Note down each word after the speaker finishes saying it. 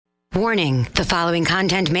Warning, the following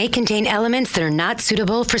content may contain elements that are not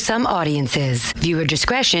suitable for some audiences. Viewer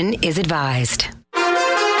discretion is advised. Live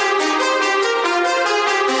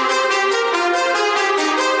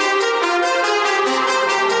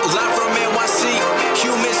from NYC,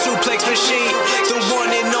 human suplex machine, the one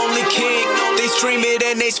and only king. They stream it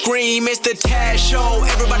and they scream, it's the Taz Show.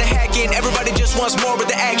 Everybody hacking, everybody just wants more with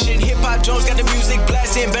the action. Hip Hop Jones got the music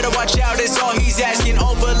blasting, better watch out, that's all he's asking.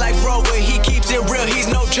 Over like Rover, he keeps it real, he's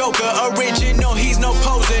no joker. Original, he's no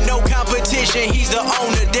poser, no competition, he's the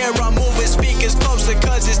owner. There I'm moving speakers closer,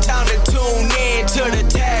 cause it's time to tune in to the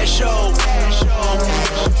Taz Show.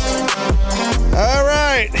 All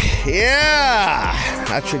right, yeah,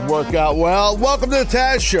 that should work out well. Welcome to the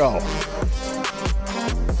Taz Show.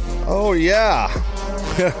 Oh, yeah.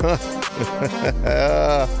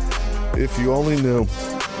 If you only knew.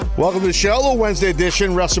 Welcome to the show, a little Wednesday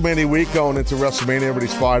edition, WrestleMania week, going into WrestleMania.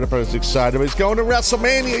 Everybody's fired up, everybody's excited. Everybody's going to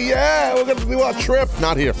WrestleMania, yeah, we're going to do our trip.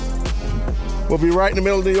 Not here. We'll be right in the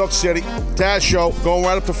middle of New York City. Taz Show, going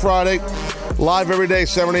right up to Friday. Live every day,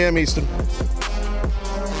 7 a.m. Eastern.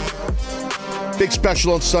 Big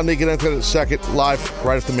special on Sunday, get into it in a second. Live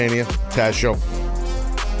right after Mania, Taz Show.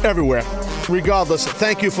 Everywhere. Regardless,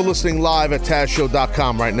 thank you for listening live at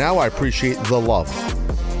TazShow.com right now. I appreciate the love.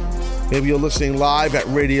 Maybe you're listening live at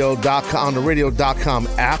radio.com, on the radio.com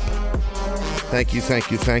app. Thank you.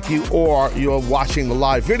 Or you're watching the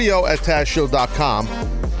live video at TazShow.com.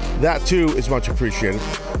 That, too, is much appreciated.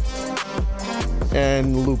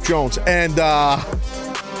 And Luke Jones. And,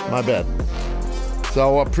 my bad.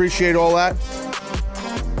 So, appreciate all that.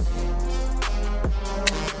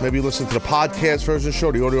 Maybe you listen to the podcast version of the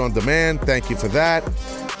show, the audio on demand. Thank you for that.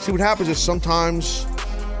 See, what happens is sometimes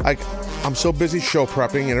I'm so busy show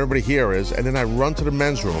prepping, and everybody here is, and then I run to the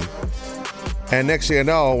men's room. And next thing I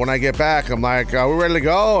know, when I get back, I'm like, are we ready to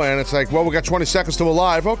go? And it's like, well, we got 20 seconds to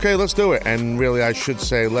live. Okay, let's do it. And really, I should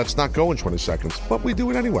say, let's not go in 20 seconds. But we do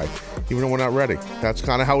it anyway, even though we're not ready. That's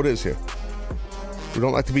kind of how it is here. We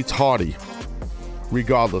don't like to be tardy.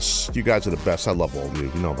 Regardless, you guys are the best. I love all of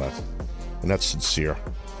you. You know that. And that's sincere.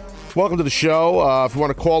 Welcome to the show. If you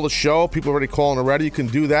want to call the show, people are already calling already. You can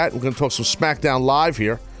do that. We're going to talk some SmackDown Live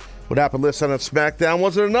here. What happened last night on SmackDown?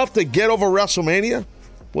 Was it enough to get over WrestleMania?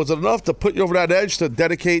 Was it enough to put you over that edge to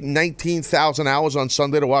dedicate 19,000 hours on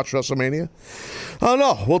Sunday to watch WrestleMania? I don't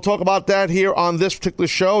know. We'll talk about that here on this particular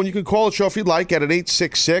show. And you can call the show if you'd like at an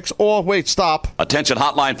 866. Or, wait, stop. Attention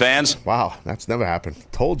hotline fans. Wow, that's never happened.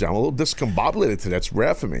 Told you, I'm a little discombobulated today. That's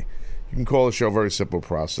rare for me. You can call the show, very simple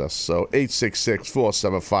process. So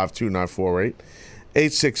 866-475-2948.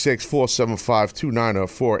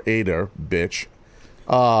 866-475-2948, bitch.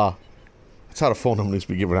 That's how the phone number needs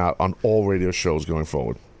to be given out on all radio shows going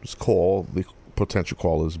forward. Just call the potential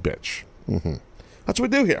callers, bitch. That's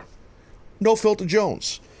what we do here. No Filter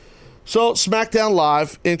Jones. So SmackDown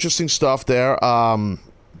Live, interesting stuff there. Couple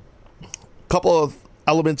of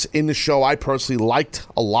elements in the show I personally liked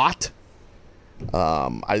a lot.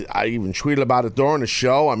 I even tweeted about it during the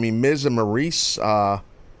show. I mean, Miz and Maurice,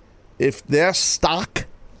 if their stock,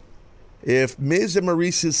 if Miz and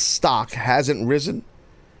Maurice's stock hasn't risen,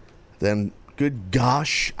 then good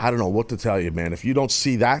gosh, I don't know what to tell you, man. If you don't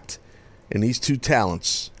see that in these two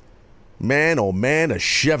talents, man, oh man, a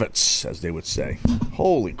Shevitz, as they would say.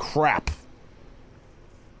 Holy crap.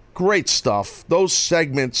 Great stuff. Those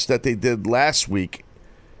segments that they did last week,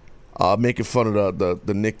 making fun of the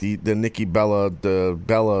Nikki Bella,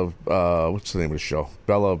 what's the name of the show?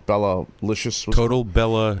 Bella-licious? Total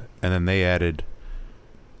Bella, and then they added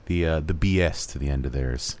the BS to the end of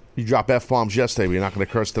theirs. You dropped F-bombs yesterday, but you're not going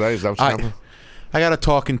to curse today? Is that what's happening? I got a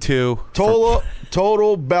talking to.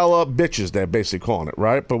 Total Bella bitches, they're basically calling it,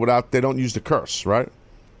 right? But they don't use the curse, right?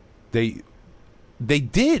 They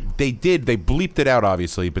did. They bleeped it out,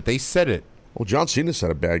 obviously, but they said it. Well, John Cena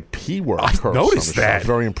said a bad P-word curse. I noticed that. I was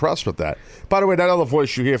very impressed with that. By the way, that other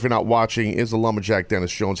voice you hear if you're not watching is the Lumberjack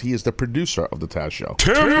Dennis Jones. He is the producer of the Taz Show.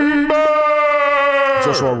 Timber! He's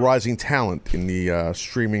also a rising talent in the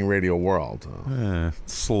streaming radio world.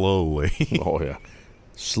 Slowly. Oh, yeah.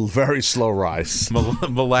 Very slow rise.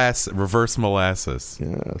 Reverse molasses.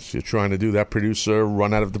 Yes, you're trying to do that producer,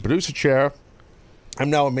 run out of the producer chair. I'm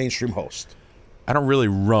now a mainstream host. I don't really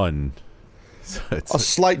run. A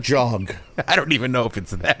slight jog. I don't even know if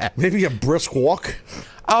it's that. Maybe a brisk walk.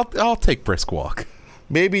 I'll take brisk walk.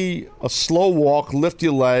 Maybe a slow walk, lift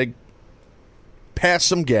your leg, pass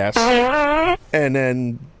some gas, and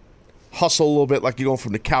then hustle a little bit like you're going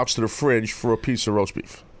from the couch to the fridge for a piece of roast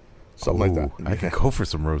beef. Something like that. I can go for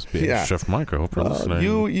some roast beef. Yeah. Chef Mike, I hope you're listening.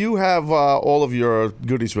 You have all of your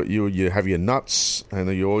goodies with you. You have your nuts, and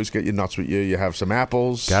you always get your nuts with you. You have some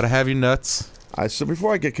apples. Gotta have your nuts. So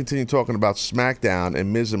before I continue talking about SmackDown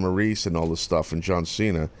and Miz and Maurice and all this stuff and John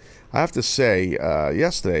Cena, I have to say,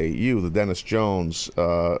 yesterday, the Dennis Jones,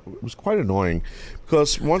 it was quite annoying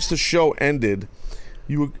because once the show ended,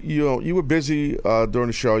 you were busy during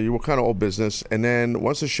the show. You were kind of all business, and then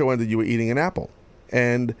once the show ended, you were eating an apple,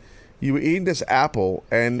 and you were eating this apple,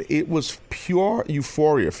 and it was pure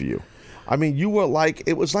euphoria for you. I mean,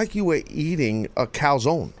 it was like you were eating a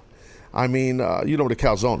calzone. I mean, you know what a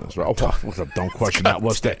calzone is, right? Oh, don't question that.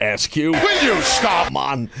 What's to ask you? Will you stop,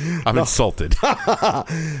 man? I'm insulted.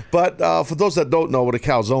 But for those that don't know what a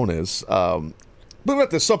calzone is, but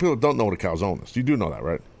there's some people that don't know what a calzone is. You do know that,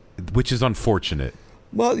 right? Which is unfortunate.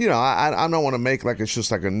 Well, I don't want to make like it's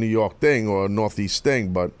just like a New York thing or a Northeast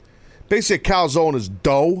thing, but basically a calzone is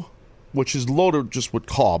dough, which is loaded just with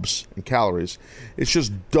carbs and calories. It's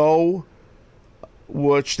just dough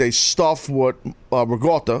which they stuff with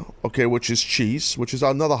ricotta, okay, which is cheese, which is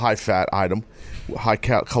another high-fat item,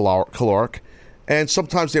 caloric. And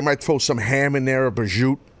sometimes they might throw some ham in there, a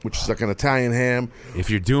prosciutto, which is like an Italian ham. If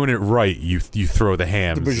you're doing it right, you throw the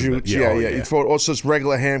ham. The prosciutto, yeah. You throw also this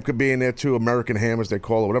regular ham could be in there too, American ham as they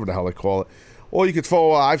call it, whatever the hell they call it. Or you could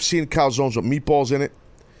throw, I've seen calzones with meatballs in it.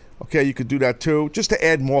 Okay, you could do that too, just to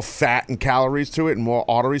add more fat and calories to it and more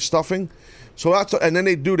artery stuffing. So and then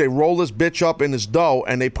they roll this bitch up in this dough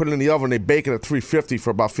and they put it in the oven. They bake it at 350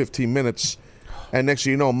 for about 15 minutes, and next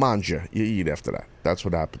thing you know, manja, you eat after that. That's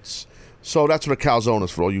what happens. So that's what a calzone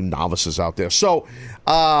is for all you novices out there. So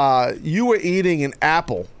you were eating an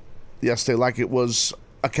apple yesterday like it was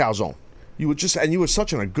a calzone. You were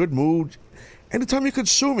such in a good mood. Anytime you're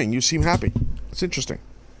consuming, you seem happy. It's interesting.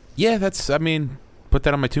 Yeah, put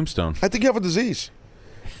that on my tombstone. I think you have a disease.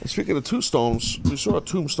 And speaking of tombstones, we saw a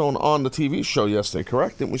tombstone on the TV show yesterday,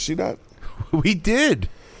 correct? Didn't we see that? We did.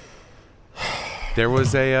 There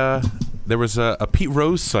was a Pete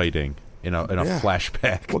Rose sighting in a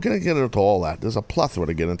flashback. We're going to get into all that. There's a plethora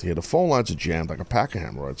to get into here. The phone lines are jammed like a pack of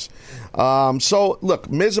hemorrhoids. So, look,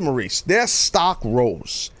 Miz and Maurice, their stock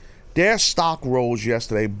rose. Their stock rose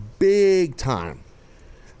yesterday big time.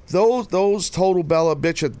 Those Total Bella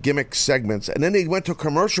Bitch gimmick segments, and then they went to a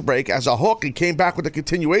commercial break as a hook and came back with a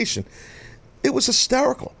continuation. It was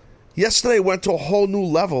hysterical. Yesterday went to a whole new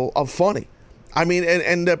level of funny. I mean,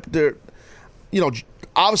 and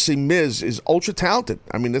obviously Miz is ultra talented.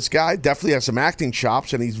 I mean, this guy definitely has some acting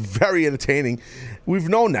chops, and he's very entertaining. We've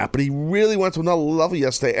known that, but he really went to another level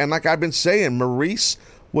yesterday. And like I've been saying, Maurice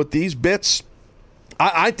with these bits,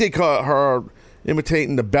 I think her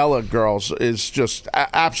imitating the Bella girls is just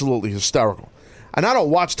absolutely hysterical. And I don't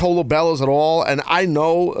watch Total Bellas at all, and I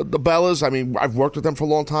know the Bellas. I mean, I've worked with them for a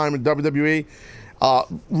long time in WWE.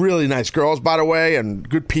 Really nice girls, by the way, and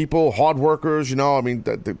good people, hard workers, I mean,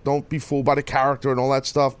 don't be fooled by the character and all that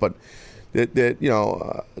stuff, but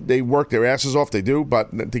they work their asses off, they do,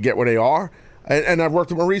 but to get where they are. And I've worked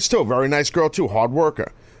with Maurice, too. Very nice girl, too, hard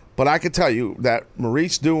worker. But I can tell you that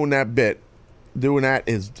Maurice doing that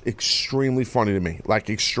is extremely funny to me, like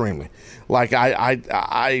extremely. Like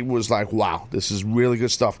I was like, wow, this is really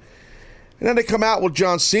good stuff. And then they come out with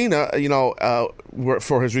John Cena,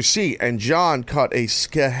 for his receipt, and John cut a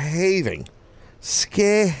scathing,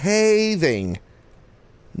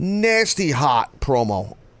 nasty hot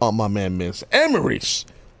promo on my man Miz and Maurice.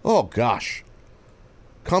 Oh gosh,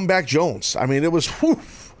 Comeback Jones. I mean, it was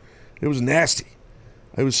nasty.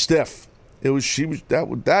 It was stiff.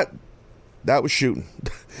 That was shooting.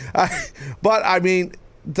 But, I mean,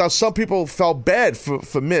 some people felt bad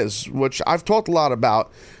for Miz, which I've talked a lot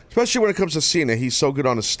about, especially when it comes to Cena. He's so good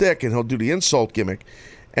on a stick, and he'll do the insult gimmick,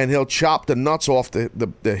 and he'll chop the nuts off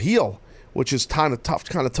the heel, which is kind of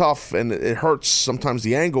tough, and it hurts sometimes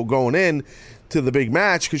the angle going in to the big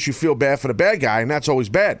match because you feel bad for the bad guy, and that's always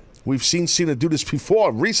bad. We've seen Cena do this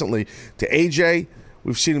before recently to AJ.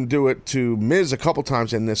 We've seen him do it to Miz a couple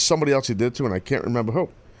times, and there's somebody else he did to, and I can't remember who.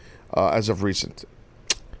 As of recent,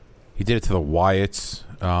 he did it to the Wyatts.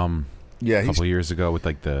 A couple of years ago with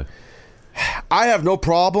like the. I have no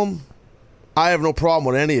problem.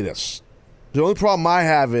 With any of this. The only problem I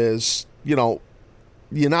have is, you're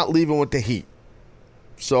not leaving with the heat.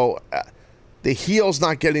 So the heel's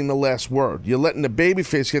not getting the last word. You're letting the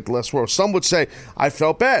babyface get the last word. Some would say, I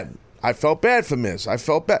felt bad. I felt bad for Miz. I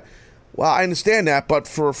felt bad. Well, I understand that, but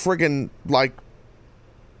for a friggin'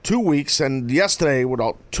 2 weeks, and yesterday, with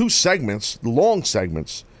 2 segments, long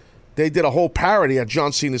segments, they did a whole parody at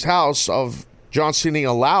John Cena's house of John Cena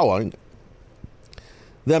allowing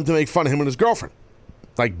them to make fun of him and his girlfriend.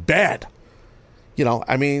 Like, bad.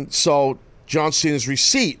 I mean, so John Cena's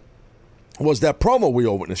receipt was that promo we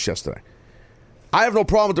all witnessed yesterday. I have no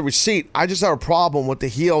problem with the receipt. I just have a problem with the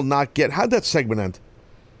heel not get... How'd that segment end?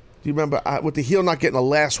 Do you remember with the heel not getting the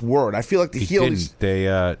last word? I feel like the heel.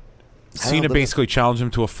 Cena basically challenged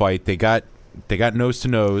him to a fight. They got nose to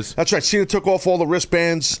nose. That's right. Cena took off all the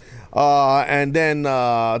wristbands, and then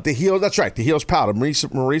the heel. That's right. The heels powder. Maurice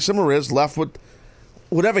and Miz left with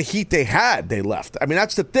whatever heat they had. They left. I mean,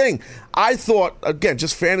 that's the thing. I thought, again,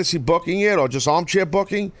 just fantasy booking it or just armchair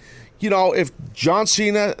booking. If John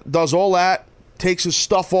Cena does all that, takes his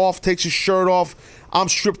stuff off, takes his shirt off, I'm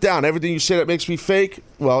stripped down. Everything you say that makes me fake,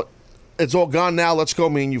 well, it's all gone now. Let's go.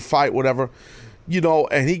 Me and you fight, whatever.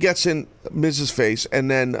 And he gets in Miz's face, and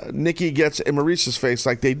then Nikki gets in Maurice's face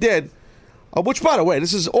like they did. Which, by the way,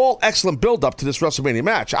 this is all excellent build-up to this WrestleMania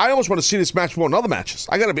match. I almost want to see this match more than other matches.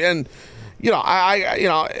 I got to be, and you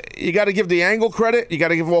got to give the Angle credit. You got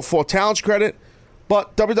to give all four talents credit.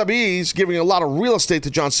 But WWE's giving a lot of real estate to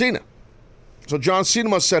John Cena. So John Cena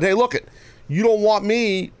must have said, "Hey, look it, you don't want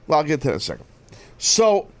me." Well, I'll get to that in a second.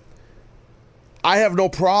 So I have no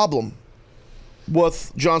problem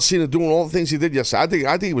with John Cena doing all the things he did yesterday.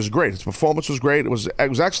 I think it was great. His performance was great. It was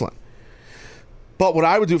excellent. But what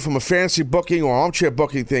I would do from a fantasy booking or armchair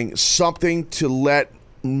booking thing, something to let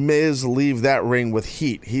Miz leave that ring with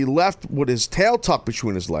heat. He left with his tail tucked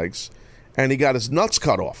between his legs, and he got his nuts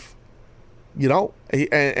cut off. And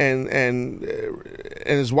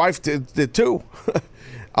his wife did too.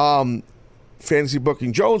 Fantasy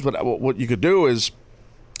booking Jones, but what you could do is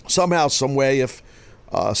somehow, some way, if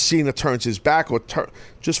Cena turns his back or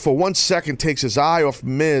just for 1 second takes his eye off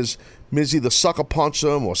Miz either sucker punch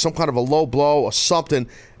him or some kind of a low blow or something,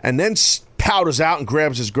 and then powders out and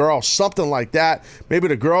grabs his girl, something like that. Maybe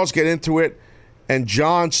the girls get into it, and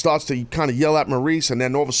John starts to kind of yell at Maurice, and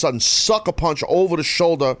then all of a sudden sucker punch over the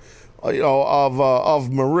shoulder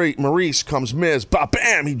of Maurice comes Miz.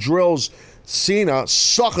 Bam! He drills Cena,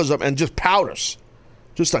 suckers him, and just powders.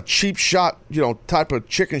 Just a cheap shot, type of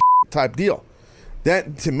chicken type deal.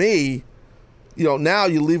 That, to me, now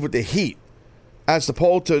you leave with the heat, as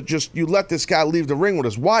opposed to just you let this guy leave the ring with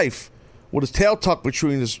his wife, with his tail tucked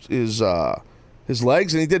between his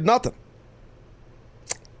legs, and he did nothing.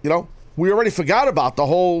 We already forgot about the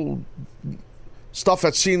whole stuff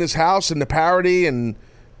at Cena's house and the parody, and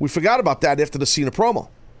we forgot about that after the Cena promo.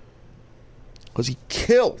 Because he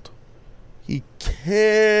killed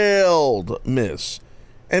Miz.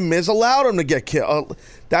 And Miz allowed him to get killed.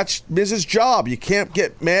 That's Miz's job. You can't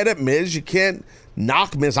get mad at Miz. You can't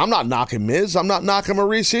knock Miz. I'm not knocking Miz. I'm not knocking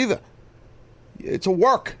Maurice either. It's a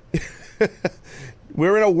work.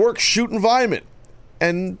 We're in a work shoot environment.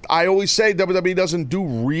 And I always say WWE doesn't do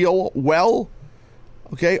real well.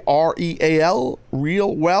 Okay? REAL,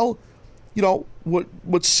 real well.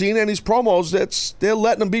 With Cena and his promos, they're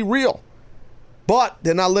letting him be real. But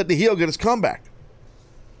they're not letting the heel get his comeback.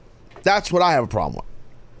 That's what I have a problem with.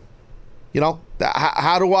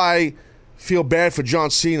 How do I feel bad for John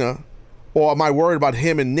Cena, or am I worried about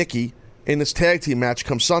him and Nikki in this tag team match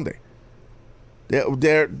come Sunday?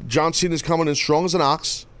 John Cena's coming in strong as an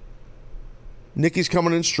ox. Nikki's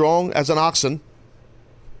coming in strong as an oxen.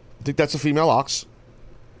 I think that's a female ox.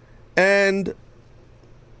 And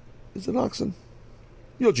is it an oxen?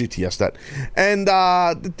 You'll GTS that. And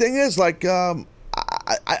the thing is, I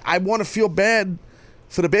want to feel bad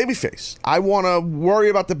for the babyface. I want to worry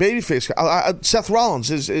about the babyface. Seth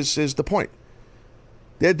Rollins is the point.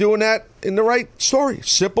 They're doing that in the right story.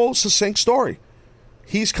 Simple, succinct story.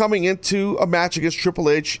 He's coming into a match against Triple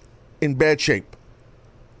H in bad shape.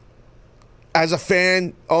 As a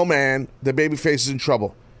fan, oh man, the babyface is in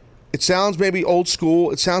trouble. It sounds maybe old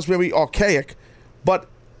school. It sounds maybe archaic. But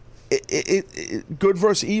good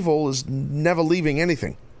versus evil is never leaving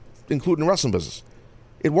anything, including the wrestling business.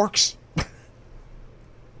 It works.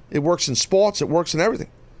 It works in sports. It works in everything.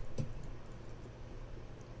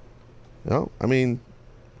 Look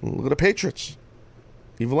at the Patriots.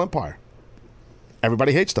 Evil Empire.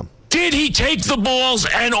 Everybody hates them. Did he take the balls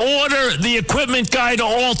and order the equipment guy to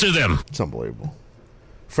alter them? It's unbelievable.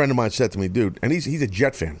 A friend of mine said to me, dude, and he's a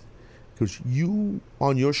Jet fan, because you,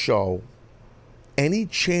 on your show, any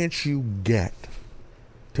chance you get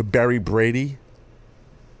to bury Brady,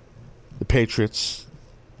 the Patriots,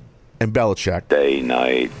 and Belichick. Day,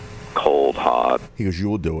 night, cold, hot. He goes, you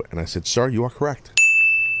will do it. And I said, sir, you are correct.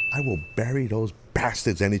 I will bury those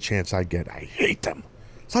bastards any chance I get. I hate them.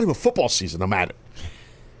 It's not even football season. I'm at it.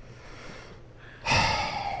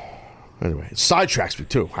 Anyway, it sidetracks me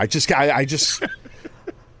too. I just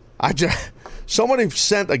somebody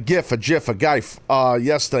sent a GIF, a guy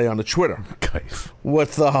yesterday on the Twitter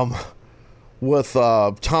with Tom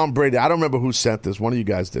Brady. I don't remember who sent this. One of you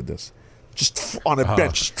guys did this. Just on a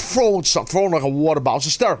bench, just throwing like a water bottle. It's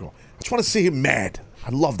hysterical. I just want to see him mad. I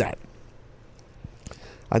love that.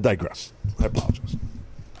 I digress. I apologize.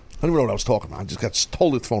 don't even know what I was talking about. I just got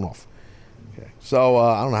totally thrown off. Okay. So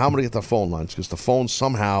I don't know how I'm going to get the phone lines because the phone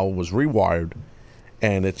somehow was rewired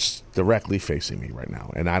and it's directly facing me right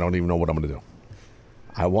now. And I don't even know what I'm going to do.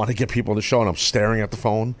 I want to get people on the show and I'm staring at the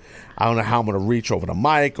phone. I don't know how I'm going to reach over the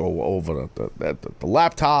mic or over the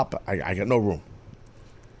laptop. I got no room.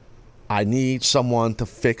 I need someone to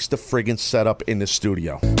fix the friggin' setup in the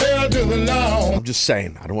studio. I'm just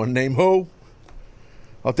saying. I don't want to name who.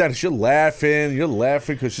 Oh, Dennis, you're laughing. You're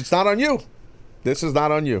laughing because it's not on you. This is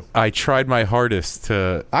not on you. I tried my hardest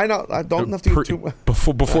to. I know. I don't have to get too.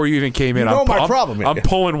 Before you even came in, You know my problem. I'm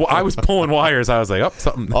pulling. I was pulling wires. I was like, oh,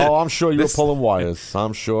 something. Oh, I'm sure you're pulling wires.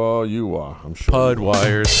 I'm sure you are. I'm sure. Pud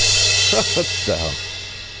wires. What the hell?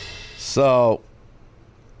 So,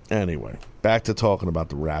 anyway, back to talking about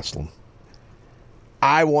the wrestling.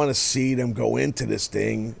 I want to see them go into this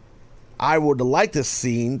thing. I would like to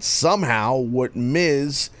see somehow with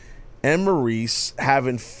Miz and Maurice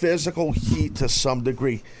having physical heat to some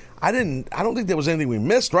degree. I don't think there was anything we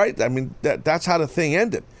missed, right? I mean, that's how the thing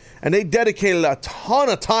ended. And they dedicated a ton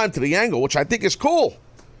of time to the angle, which I think is cool.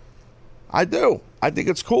 I do. I think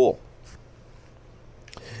it's cool.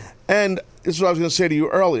 And this is what I was going to say to you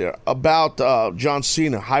earlier about John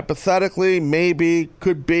Cena. Hypothetically, maybe,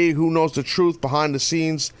 could be, who knows the truth behind the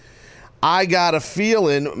scenes. I got a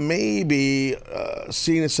feeling maybe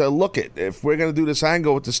Cena said, look, if we're going to do this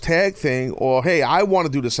angle with this tag thing, or, hey, I want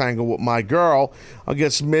to do this angle with my girl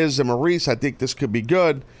against Miz and Maurice, I think this could be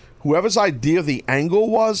good. Whoever's idea the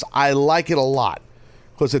angle was, I like it a lot.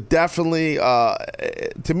 Because it definitely,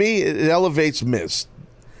 to me, it elevates Miz.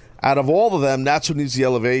 Out of all of them, that's who needs the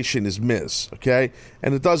elevation is Miz, okay?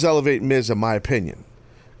 And it does elevate Miz, in my opinion.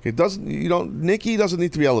 It doesn't, Nikki doesn't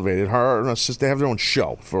need to be elevated. Her and her sister, they have their own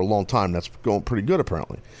show for a long time. That's going pretty good,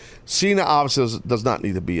 apparently. Cena obviously does not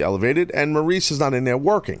need to be elevated, and Maurice is not in there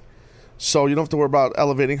working. So you don't have to worry about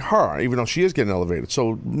elevating her, even though she is getting elevated.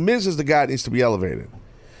 So Miz is the guy that needs to be elevated.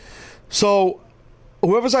 So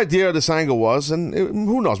whoever's idea this angle was, and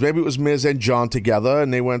who knows, maybe it was Miz and John together,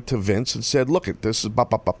 and they went to Vince and said, look, this is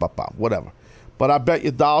whatever. But I bet you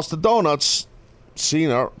dollars to donuts,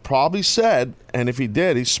 Cena probably said, and if he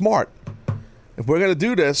did, he's smart. If we're going to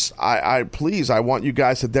do this, I want you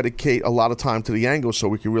guys to dedicate a lot of time to the angle so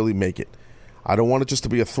we can really make it. I don't want it just to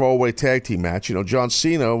be a throwaway tag team match. John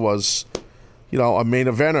Cena was, a main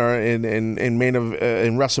eventer in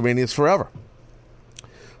WrestleManias forever.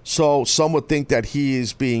 So some would think that he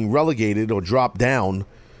is being relegated or dropped down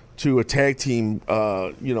to a tag team,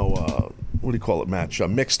 what do you call it, match? A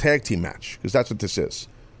mixed tag team match, because that's what this is.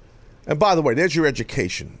 And by the way, there's your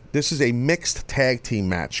education. This is a mixed tag team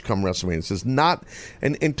match come WrestleMania. This is not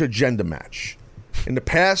an intergender match. In the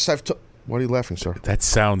past, What are you laughing, sir? That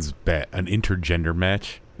sounds bad. An intergender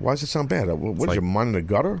match? Why does it sound bad? What is your mind in the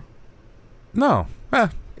gutter? No.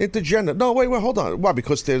 Intergender. No, wait, hold on. Why?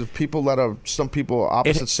 Because there's people some people are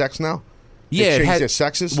opposite sex now? They change their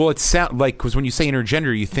sexes? Well, it sounds like, because when you say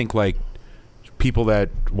intergender, you think like people that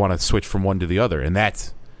want to switch from one to the other. And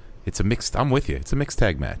it's a mixed, I'm with you. It's a mixed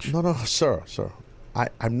tag match. No, sir.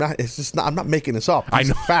 I'm not. It's just not. I'm not making this up. I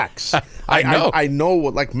know facts. I know. I know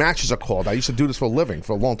what matches are called. I used to do this for a living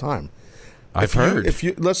for a long time. I've heard. If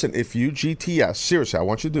you GTS, seriously, I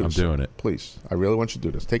want you to do this. I'm doing it. Please, I really want you to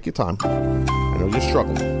do this. Take your time. I know you're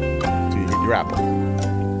struggling to get your apple.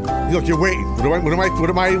 Look, you're waiting. What am I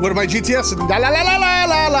GTS?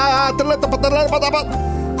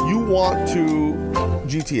 You want to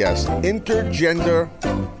GTS intergender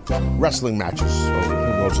wrestling matches? Who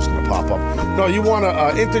knows what's going to pop up? No, you want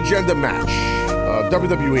an intergender match,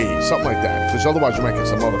 WWE, something like that. Because otherwise, you might get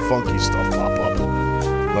some other funky stuff pop up.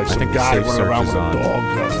 Like some guy running around with a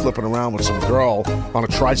dog, flipping around with some girl on a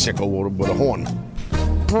tricycle with a horn.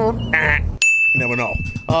 You never know.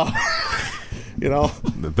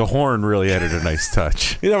 The horn really added a nice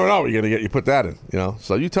touch. You never know what you're going to get. You put that in,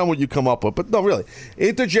 So you tell me what you come up with. But no, really.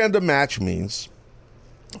 Intergender match means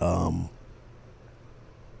that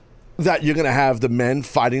you're going to have the men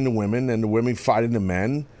fighting the women and the women fighting the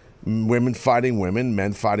men, women fighting women,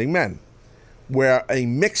 men fighting men. Where a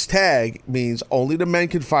mixed tag means only the men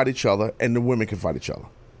can fight each other and the women can fight each other.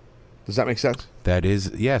 Does that make sense? That is,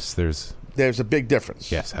 yes. There's a big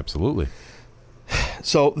difference. Yes, absolutely.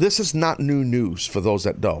 So this is not new news for those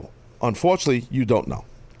that know. Unfortunately, you don't know.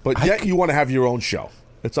 But yet you want to have your own show.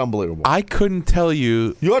 It's unbelievable. I couldn't tell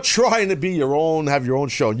you. You're trying to be have your own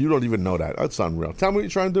show, and you don't even know that. That's unreal. Tell me what you're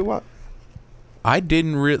trying to do, what? I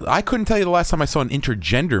couldn't tell you the last time I saw an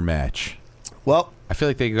intergender match. Well, I feel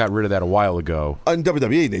like they got rid of that a while ago. In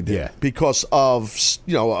WWE, they did. Yeah. Because of,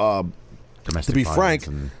 domestic to be frank,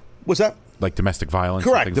 what's that? like domestic violence.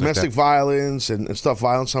 Correct, and things domestic like that. violence and stuff,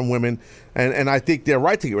 violence on women, and I think they're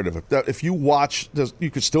right to get rid of it. If you watch,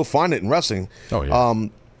 you could still find it in wrestling. Oh yeah.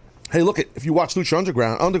 Hey, look, if you watch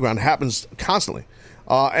Lucha Underground, it happens constantly.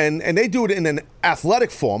 And they do it in an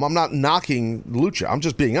athletic form. I'm not knocking Lucha. I'm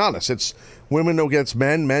just being honest. It's women against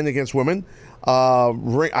men, men against women. I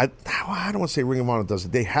don't want to say Ring of Honor does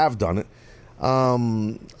it. They have done it.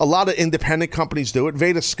 A lot of independent companies do it.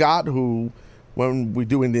 Veda Scott, who, when we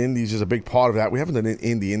do Indie Indies, is a big part of that. We haven't done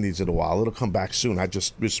Indie Indies in a while. It'll come back soon.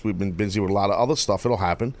 We've been busy with a lot of other stuff. It'll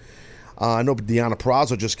happen. I know Deanna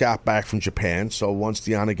Peraza just got back from Japan, so once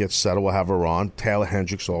Deanna gets settled, we'll have her on. Taylor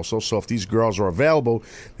Hendricks also. So if these girls are available,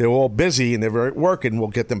 they're all busy and they're working, we'll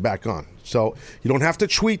get them back on. So you don't have to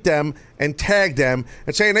tweet them and tag them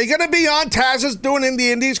and say, are you going to be on Taz's doing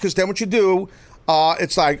Indie Indies? Because then what you do,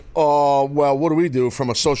 it's like, well, what do we do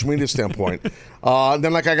from a social media standpoint?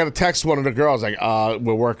 Then, like, I got to text one of the girls, like,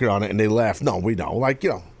 we're working on it, and they laugh. No, we don't. Like,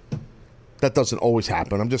 that doesn't always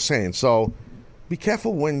happen. I'm just saying. So be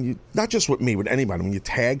careful when you, not just with me, with anybody, when you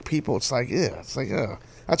tag people, it's like, that's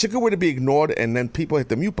a good way to be ignored, and then people hit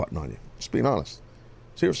the mute button on you. Just being honest.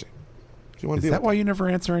 Seriously. Do you want to Is that why you never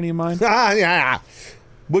answer any of mine? Yeah.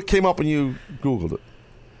 What came up when you Googled it?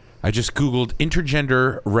 I just Googled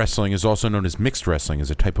intergender wrestling is also known as mixed wrestling,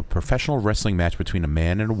 is a type of professional wrestling match between a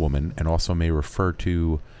man and a woman, and also may refer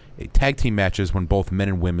to tag team matches when both men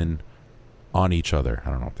and women on each other. I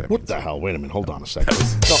don't know what that means. What the hell? Wait a minute. Hold on a second.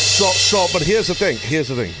 But here's the thing.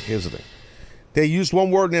 They used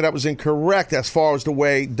one word in there that was incorrect as far as the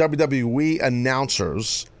way WWE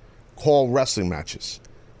announcers call wrestling matches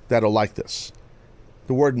that are like this.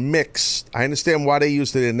 The word mixed, I understand why they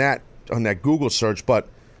used it on that Google search, but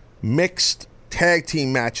mixed tag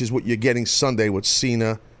team match is what you're getting Sunday with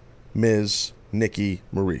Cena, Miz, Nikki,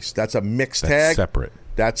 Maurice. That's a mixed tag. Separate.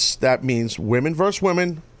 That means women versus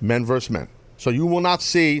women, men versus men. So you will not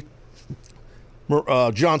see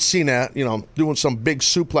John Cena, doing some big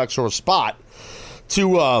suplex or a spot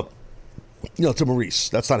to Maurice.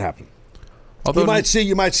 That's not happening. Although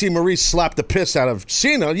you might see Maurice slap the piss out of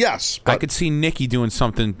Cena. Yes, I could see Nikki doing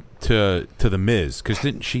something to the Miz, because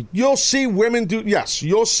didn't she? You'll see women do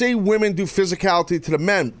physicality to the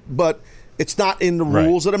men, but it's not in the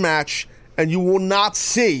rules of the match, and you will not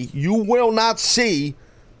see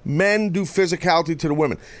men do physicality to the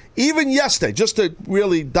women. Even yesterday, just to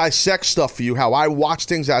really dissect stuff for you, how I watch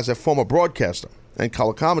things as a former broadcaster and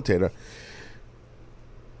color commentator,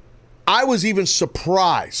 I was even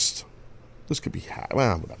surprised. This could be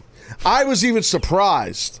whatever. I was even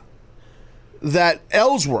surprised that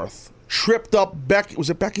Ellsworth tripped up Becky. Was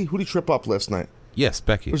it Becky? Who did he trip up last night? Yes,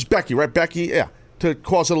 Becky. It was Becky, right? Becky, yeah, to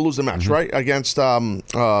cause her to lose the match, right, against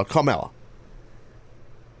Carmella.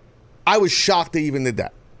 I was shocked they even did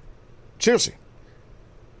that. Seriously.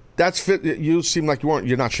 That's fit. You seem like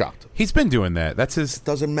you're not shocked. He's been doing that. That's his.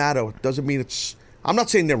 Doesn't matter. It doesn't mean it's. I'm not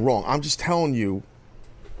saying they're wrong. I'm just telling you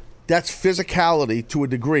that's physicality to a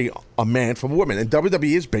degree, a man from a woman. And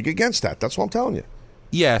WWE is big against that. That's what I'm telling you.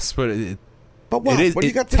 Yes, but what? It is, what do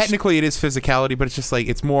you got this? Technically, it is physicality, but it's just like,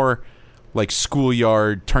 it's more like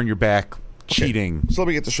schoolyard, turn your back, cheating. Okay. So let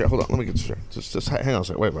me get the shit. Hold on. Let me get the shit. Just hang on a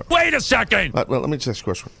second. Wait a second. Well, let me just ask a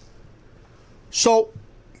question. So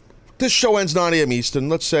this show ends 9 a.m. Eastern.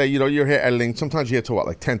 Let's say, you're here editing. Sometimes you get to,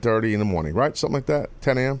 like 10:30 in the morning, right? Something like that?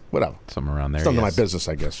 10 a.m.? Whatever. Something around there, It's none of my business,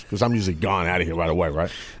 I guess, because I'm usually gone out of here right away, right?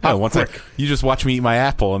 Oh, once you just watch me eat my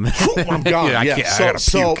apple, and then I'm gone. I gotta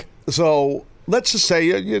puke. So let's just say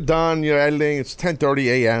you're done, you're editing, it's 10:30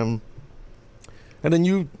 a.m., and then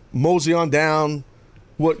you mosey on down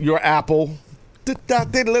with your apple,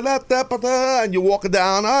 and you're walking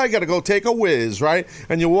down, I got to go take a whiz, right?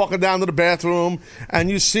 And you're walking down to the bathroom, and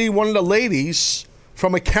you see one of the ladies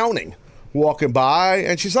from accounting walking by,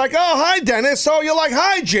 and she's like, oh, hi, Dennis. Oh, you're like,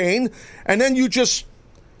 hi, Jane. And then you just,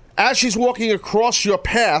 as she's walking across your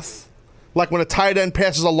path, like when a tight end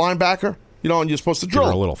passes a linebacker, and you're supposed to drill.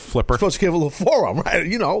 Give her a little flipper. You're supposed to give a little forearm,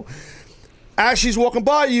 right? As she's walking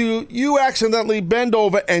by you accidentally bend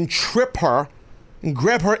over and trip her and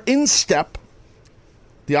grab her instep,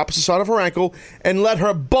 the opposite side of her ankle, and let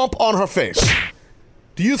her bump on her face.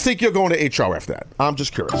 Do you think you're going to HR after that? I'm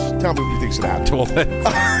just curious. Tell me what you think's going to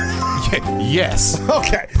happen. Yes.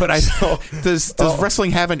 Okay. But does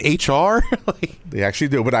wrestling have an HR? They actually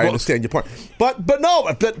do, but I understand your point. But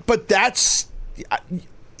that's,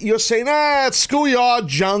 you're saying, it's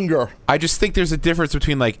schoolyard younger. I just think there's a difference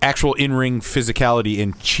between like actual in-ring physicality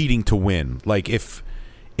and cheating to win. Like if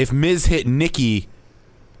Miz hit Nikki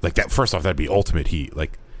like that, first off, that'd be ultimate heat.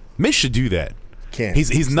 Like Miz should do that. Can't.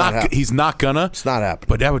 He's not gonna. It's not happening.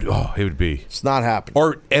 But it would be. It's not happening.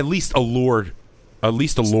 Or at least allure At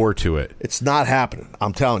least allure to it. It's not happening.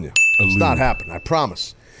 I'm telling you. It's not happening. I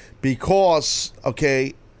promise. Because,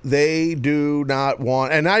 okay, they do not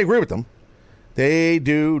want, and I agree with them, they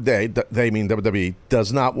mean WWE,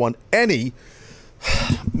 does not want any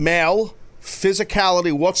male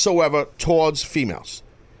physicality whatsoever towards females.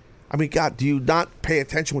 I mean, God, do you not pay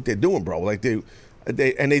attention what they're doing, bro? Like they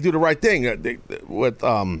do the right thing with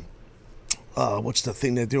what's the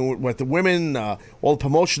thing they're doing with the women? All the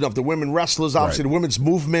promotion of the women wrestlers, obviously the women's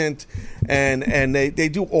movement, and they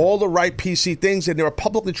do all the right PC things, and they're a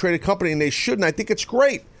publicly traded company, and they shouldn't. I think it's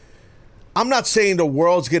great. I'm not saying the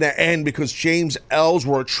world's going to end because James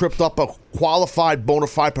Ellsworth tripped up a qualified, bona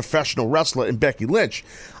fide professional wrestler in Becky Lynch.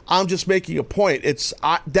 I'm just making a point. It's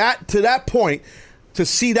to that point, to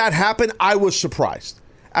see that happen, I was surprised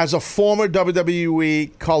as a former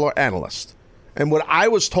WWE color analyst. And what I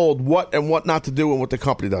was told what and what not to do and what the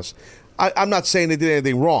company does. I'm not saying they did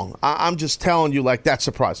anything wrong. I'm just telling you, like, that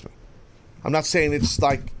surprised me. I'm not saying it's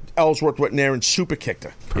like Ellsworth went in there and super kicked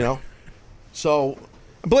her, you know? So,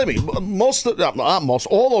 believe me,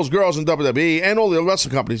 all those girls in WWE and all the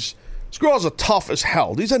wrestling companies, these girls are tough as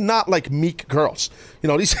hell. These are not like meek girls. You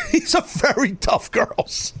know, these are very tough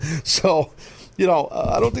girls. So, you know,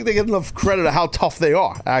 I don't think they get enough credit of how tough they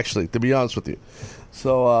are, actually, to be honest with you.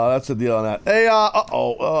 So that's the deal on that. Hey,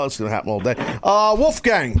 it's going to happen all day.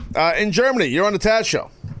 Wolfgang, in Germany, you're on the Taz Show.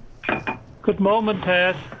 Good moment,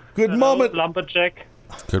 Taz. Good moment. Lumberjack.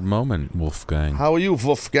 Good moment, Wolfgang. How are you,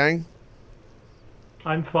 Wolfgang?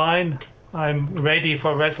 I'm fine. I'm ready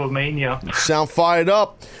for WrestleMania. You sound fired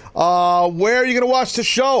up. Where are you going to watch the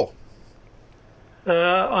show?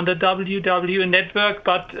 On the WWE Network,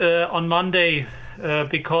 but on Monday,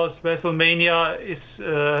 because WrestleMania is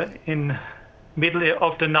in middle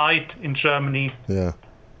of the night in Germany. Yeah.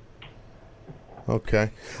 Okay.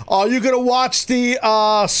 Are you going to watch the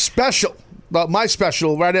special, my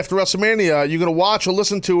special, right after WrestleMania? You're going to watch or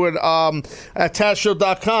listen to it at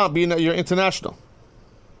TazShow.com, being that you're international?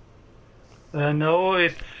 No,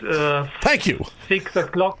 it's Thank you. 6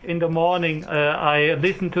 o'clock in the morning. I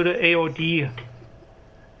listen to the AOD.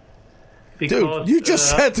 Dude, you just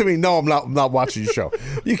said to me, no, I'm not watching your show.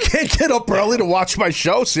 You can't get up early to watch my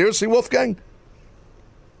show? Seriously, Wolfgang?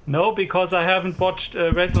 No, because I haven't watched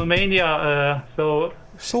WrestleMania, so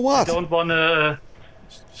what? I don't want to...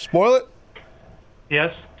 Spoil it?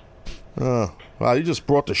 Yes. Wow, you just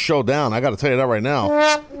brought the show down. I got to tell you that right now. All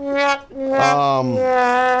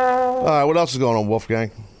right, what else is going on, Wolfgang?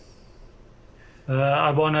 I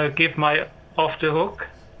want to give my off the hook,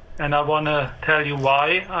 and I want to tell you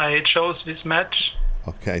why I chose this match.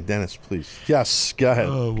 Okay, Dennis, please. Yes, go ahead.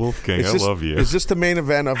 Oh, Wolfgang, I love you. Is this the main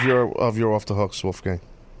event of your off the hooks, Wolfgang?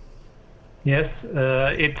 Yes,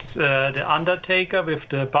 it's The Undertaker with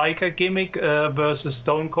the biker gimmick versus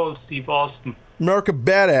Stone Cold Steve Austin. American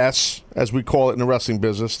Badass, as we call it in the wrestling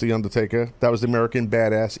business, The Undertaker. That was the American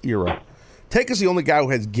Badass era. Taker's the only guy who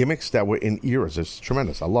has gimmicks that were in eras. It's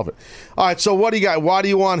tremendous. I love it. All right, so what do you got? Why do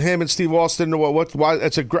you want him and Steve Austin? Why?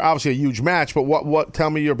 It's obviously a huge match, but what? Tell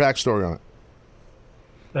me your backstory on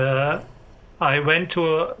it. I went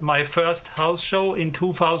to my first house show in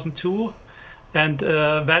 2002, and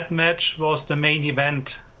that match was the main event,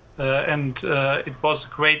 and it was a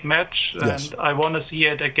great match, and I want to see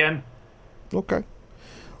it again. Okay.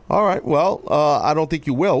 All right. Well, I don't think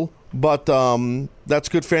you will, but that's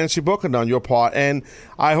good fantasy booking on your part. And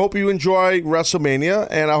I hope you enjoy WrestleMania,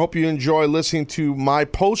 and I hope you enjoy listening to my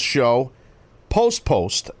post-show,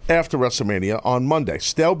 post after WrestleMania on Monday.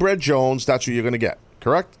 Stale Bread Jones, that's what you're going to get,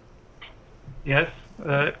 correct? Yes.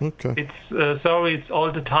 Okay. It's it's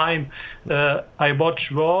all the time. I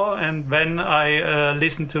watch Raw, and then I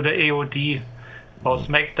listen to the AOD or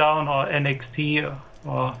SmackDown or NXT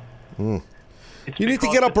or... You need to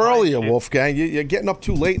get up earlier, Wolfgang. You're getting up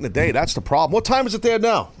too late in the day. That's the problem. What time is it there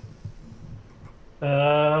now?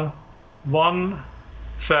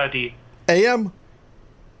 1:30 a.m.?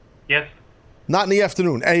 Yes. Not in the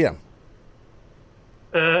afternoon, a.m.?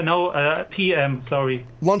 No, p.m., sorry.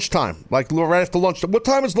 Lunchtime, like right after lunch. What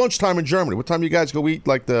time is lunchtime in Germany? What time you guys go eat,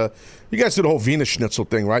 like you guys do the whole Wiener Schnitzel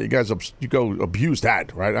thing, right? You go abuse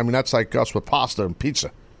that, right? I mean, that's like us with pasta and pizza.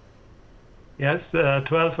 Yes,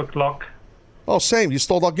 12 o'clock. Oh, same. You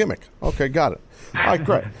stole our gimmick. Okay, got it. All right,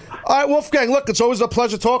 great. All right, Wolfgang, look, it's always a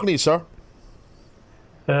pleasure talking to you, sir.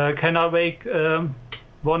 Can I make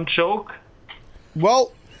one joke?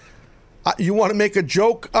 Well, you want to make a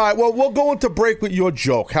joke? All right, well, we'll go into break with your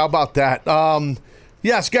joke. How about that?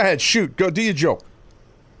 Yes, go ahead. Shoot. Go do your joke.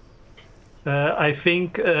 I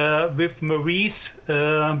think with Maurice,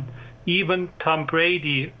 even Tom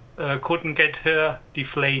Brady couldn't get her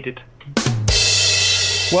deflated.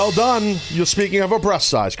 Well done. You're speaking of a breast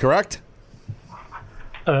size, correct?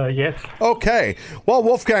 Yes. Okay. Well,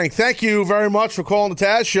 Wolfgang, thank you very much for calling the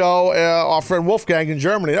Taz Show. Our friend Wolfgang in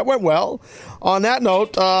Germany. That went well. On that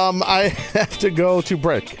note, I have to go to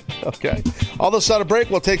break. Okay. Other side of break,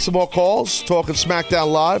 we'll take some more calls, talking SmackDown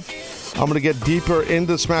Live. I'm going to get deeper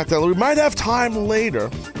into SmackDown. We might have time later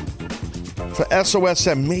for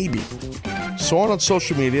SOSM, maybe. Saw it on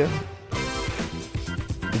social media.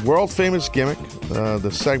 World famous gimmick. The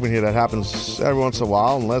segment here that happens every once in a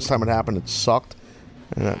while. And last time it happened, it sucked.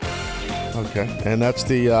 Okay. And that's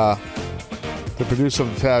the producer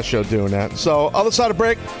of the Taz Show doing that. So, other side of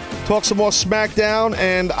break, talk some more SmackDown,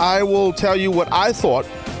 and I will tell you what I thought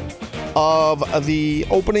of the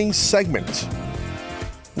opening segment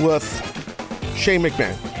with Shane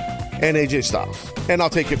McMahon and AJ Styles. And I'll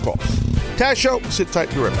take your calls. Taz Show, sit tight,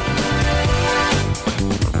 be right back.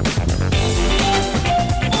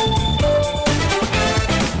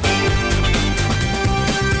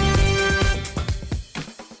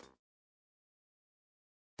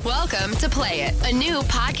 Welcome to Play It, a new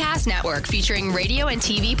podcast network featuring radio and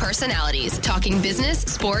TV personalities talking business,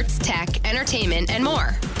 sports, tech, entertainment, and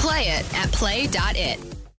more. Play it at play.it.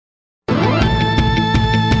 All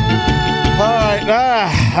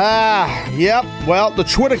right. Yep. Well, the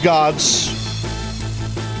Twitter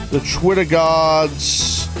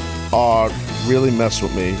gods are really messing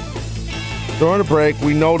with me. During the break,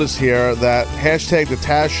 we noticed here that hashtag the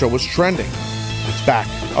Taz Show was trending. It's back.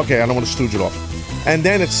 Okay, I don't want to stooge it off. And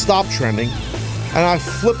then it stopped trending, and I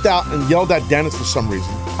flipped out and yelled at Dennis for some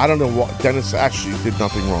reason. I don't know what. Dennis actually did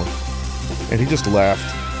nothing wrong. And he just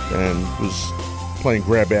laughed and was playing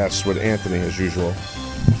grab ass with Anthony as usual.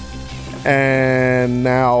 And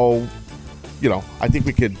now, I think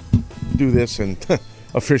we could do this and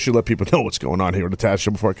officially let people know what's going on here at the Taz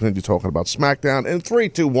Show before I continue talking about SmackDown. In 3,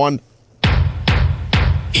 2, 1.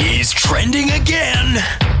 He's trending again.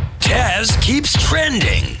 Taz keeps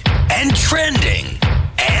trending and trending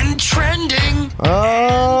and trending.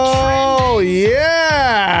 Oh,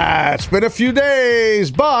 yeah. It's been a few days,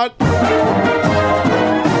 but... All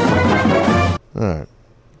right.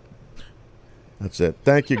 That's it.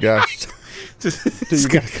 Thank you, guys. This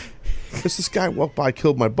guy walked by,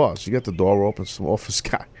 killed my boss. You got the door open, some office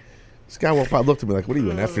guy. This guy walked by, looked at me like, what are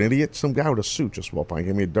you, an effing idiot? Some guy with a suit just walked by and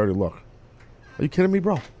gave me a dirty look. Are you kidding me,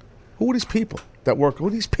 bro? Who are these people that work? Who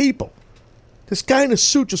are these people? This guy in a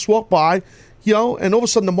suit just walked by, and all of a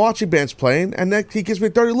sudden the marching band's playing, and then he gives me a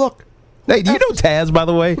dirty look. Hey, do you know Taz, by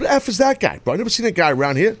the way? Who the F is that guy, bro? I never seen that guy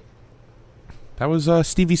around here. That was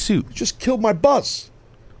Stevie Suit. He just killed my buzz.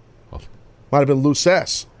 Might have been Lou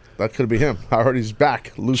Sass. That could be him. I heard he's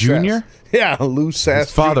back. Lou Junior? Sass. Yeah, Lou Sass.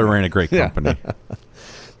 His father Jr. ran a great company. Yeah.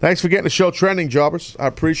 Thanks for getting the show trending, jobbers. I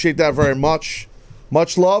appreciate that very much.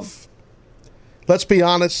 Much love. Let's be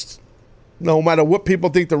honest. No matter what people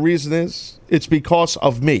think the reason is, it's because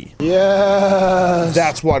of me. Yes.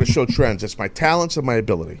 That's why the show trends. It's my talents and my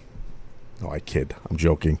ability. No, I kid. I'm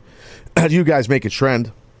joking. You guys make it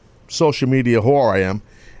trend. Social media whore I am.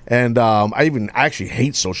 And I actually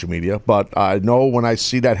hate social media, but I know when I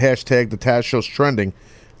see that hashtag, the Taz Show's trending,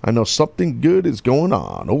 I know something good is going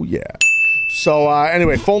on. Oh, yeah. So,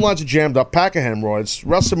 anyway, phone lines are jammed up. Pack of hemorrhoids.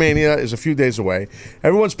 WrestleMania is a few days away.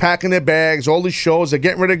 Everyone's packing their bags. All these shows, they're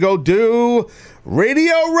getting ready to go do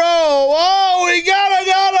Radio Row. Oh, we gotta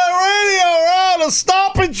go to Radio Row to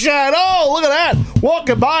Stop and Chat. Oh, look at that.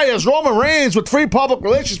 Walking by is Roman Reigns with 3 public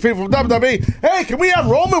relations people from WWE. Hey, can we have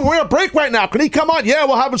Roman? We're on a break right now. Can he come on? Yeah,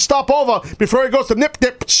 we'll have him stop over before he goes to Nip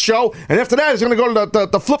Dip show. And after that, he's going to go to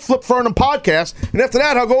the Flip Fernum podcast. And after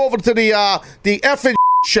that, he'll go over to the effing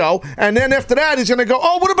show, and then after that he's gonna go,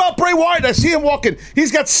 oh, what about Bray Wyatt? I see him walking.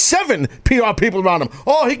 He's got 7 PR people around him.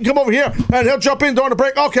 Oh, he can come over here and he'll jump in during the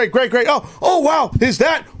break. Okay, great. Oh wow, is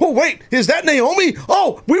that? Oh wait, is that Naomi?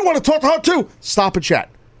 Oh, we want to talk to her too. Stop and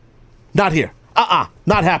Chat. Not here.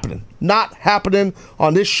 Not happening. Not happening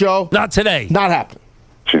on this show. Not today. Not happening.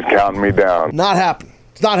 She's counting me down. Not happening.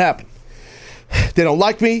 It's not happening. They don't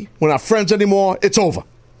like me. We're not friends anymore. It's over.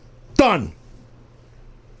 Done.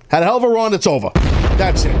 Had a hell of a run. It's over.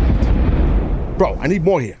 That's it. Bro, I need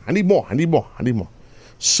more here. I need more.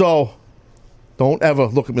 So, don't ever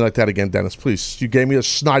look at me like that again, Dennis, please. You gave me a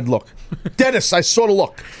snide look. Dennis, I saw the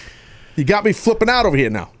look. You got me flipping out over here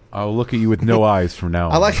now. I'll look at you with no eyes from now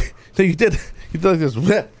on. I like that you did like this.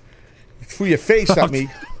 You threw your face at me.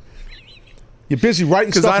 You're busy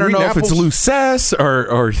writing stuff. Because I don't know if it's Lou Sass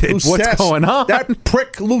or what's going on. That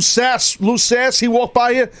prick Lou Sass, he walked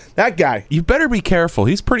by here. That guy. You better be careful.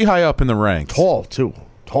 He's pretty high up in the ranks. Tall, too.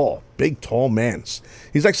 Tall. Big, tall man.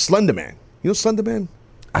 He's like Slender Man. You know Slender Man?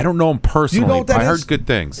 I don't know him personally. You know what that I is? heard good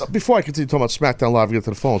things. Before I continue talking about SmackDown Live and get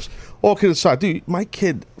to the phones, all kidding aside, dude, my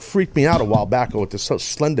kid freaked me out a while back with this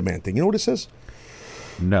Slender Man thing. You know what this is?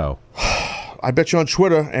 No. I bet you on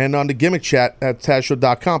Twitter and on the gimmick chat at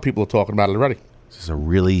TazShow.com, people are talking about it already. This is a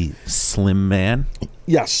really slim man?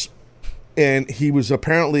 Yes. And he's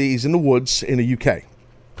in the woods in the UK.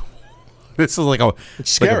 This is like a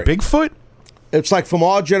scary. Bigfoot? It's like from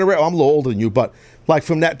our generation. I'm a little older than you, but like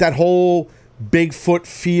from that whole Bigfoot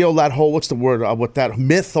feel, that whole, what's the word, what that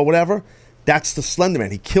myth or whatever, that's the Slender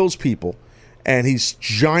Man. He kills people, and he's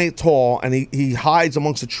giant tall, and he hides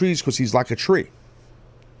amongst the trees because he's like a tree.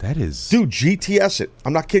 That is... Dude, GTS it.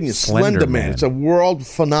 I'm not kidding you. Slender Man. It's a world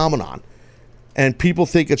phenomenon, and people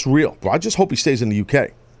think it's real. Well, I just hope he stays in the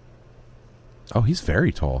UK. Oh, he's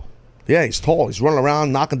very tall. Yeah, he's tall. He's running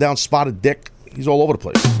around, knocking down Spotted Dick. He's all over the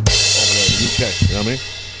place. Over there in the UK. You know what I mean?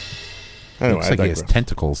 Anyway, Looks like he has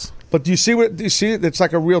tentacles. But do you see it? It's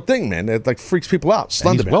like a real thing, man. It like freaks people out.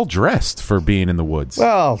 Slender He's Man. well dressed for being in the woods.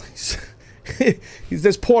 Well,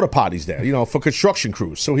 there's porta potties there, for construction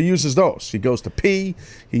crews. So he uses those. He goes to pee.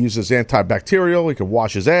 He uses antibacterial. He can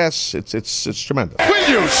wash his ass. It's tremendous. Will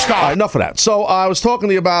you stop? Enough of that. So I was talking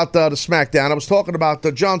to you about the SmackDown. I was talking about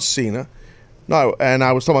John Cena. No, and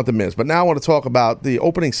I was talking about The Miz. But now I want to talk about the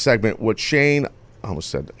opening segment with Shane. I almost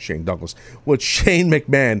said Shane Douglas. With Shane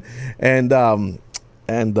McMahon and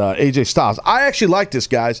AJ Styles. I actually like this,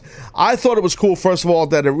 guys. I thought it was cool, first of all,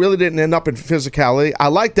 that it really didn't end up in physicality. I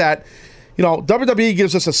like that. WWE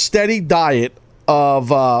gives us a steady diet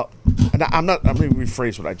of, and I'm going to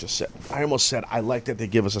rephrase what I just said. I almost said I like that they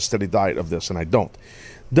give us a steady diet of this, and I don't.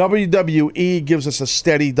 WWE gives us a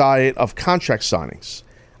steady diet of contract signings.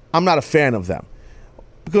 I'm not a fan of them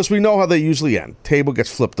because we know how they usually end. Table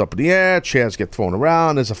gets flipped up in the air, chairs get thrown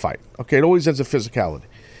around, there's a fight. Okay, it always ends in physicality.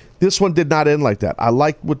 This one did not end like that. I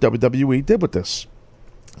like what WWE did with this.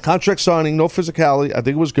 Contract signing, no physicality. I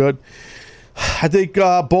think it was good. I think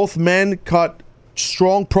both men cut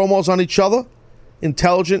strong promos on each other.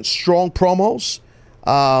 Intelligent, strong promos.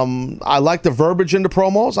 I like the verbiage in the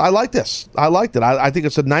promos. I like this. I liked it. I think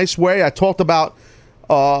it's a nice way. I talked about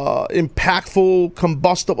impactful,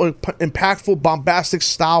 bombastic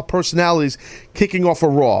style personalities kicking off a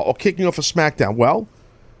Raw or kicking off a SmackDown. Well,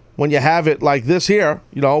 when you have it like this here,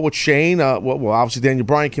 with Shane, well, obviously Daniel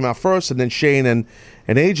Bryan came out first, and then Shane and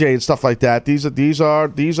AJ and stuff like that. These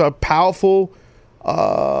are powerful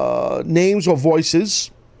names or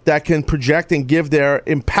voices that can project and give their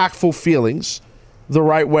impactful feelings the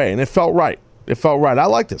right way, and it felt right. I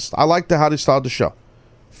like this. I liked how they started the show.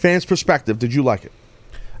 Fans' perspective, did you like it?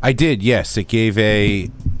 I did, yes. It gave a.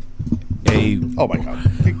 Oh my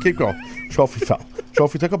God! Keep going. Trophy fell.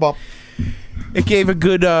 Trophy took a bump. It gave a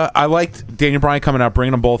good. I liked Daniel Bryan coming out,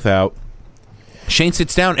 bringing them both out. Shane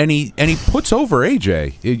sits down and he puts over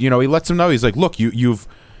AJ. He lets him know. He's like, "Look, you're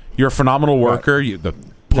a phenomenal worker." Right. The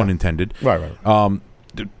pun intended. Right.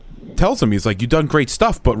 Tells him, he's like, "You've done great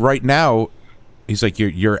stuff, but right now," he's like,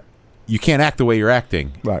 you can't act the way you're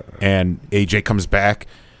acting." Right. And AJ comes back.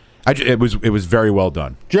 It was very well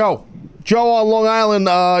done. Joe on Long Island.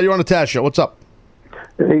 You're on the Taz Show. What's up?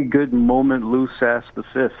 Hey, good moment, Lou Sass the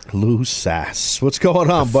Fifth. Lou Sass. What's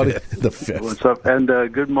going on, buddy? The Fifth. What's up? And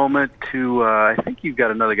good moment to, I think you've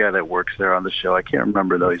got another guy that works there on the show. I can't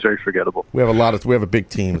remember, though. He's very forgettable. We have a big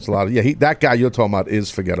team. It's a lot of, that guy you're talking about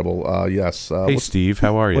is forgettable. Yes. Hey, Steve,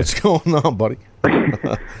 how are you? What's going on, buddy?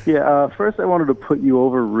 First I wanted to put you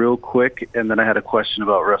over real quick, and then I had a question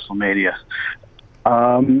about WrestleMania.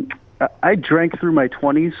 I drank through my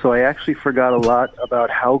 20s, so I actually forgot a lot about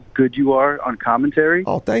how good you are on commentary.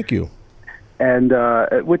 Oh, thank you. And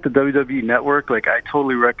with the WWE Network, I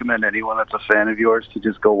totally recommend anyone that's a fan of yours to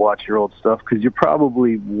just go watch your old stuff, because you're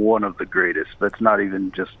probably one of the greatest. That's not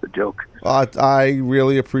even just a joke. I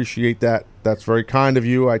really appreciate that. That's very kind of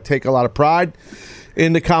you. I take a lot of pride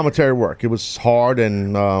in the commentary work. It was hard,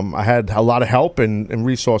 and I had a lot of help and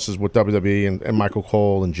resources with WWE and Michael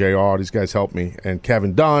Cole and JR. These guys helped me. And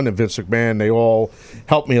Kevin Dunn and Vince McMahon, they all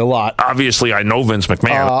helped me a lot. Obviously, I know Vince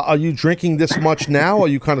McMahon. Are you drinking this much now, or are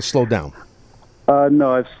you kind of slowed down?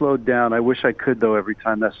 No, I've slowed down. I wish I could, though, every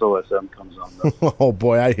time SOSM comes on. Though. Oh,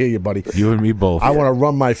 boy, I hear you, buddy. You and me both. I want to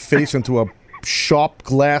run my face into a sharp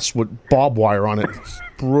glass with barbed wire on it. It's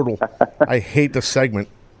brutal. I hate the segment.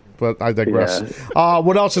 But I digress. Yeah.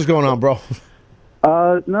 What else is going on, bro?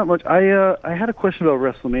 Not much. I had a question about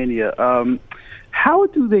WrestleMania. How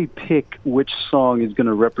do they pick which song is going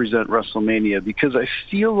to represent WrestleMania? Because I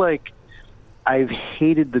feel like I've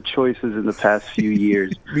hated the choices in the past few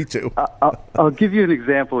years. Me too. I'll give you an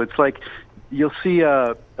example. It's like you'll see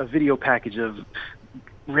a video package of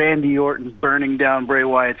Randy Orton burning down Bray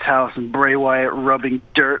Wyatt's house and Bray Wyatt rubbing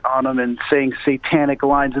dirt on him and saying satanic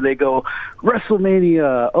lines, and they go,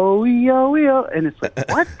 WrestleMania, oh, and it's like,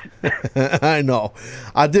 what? I know.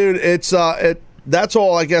 Dude, it's that's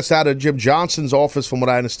all, I guess, out of Jim Johnson's office, from what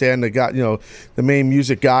I understand. They got, the main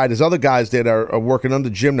music guy. There's other guys that are working under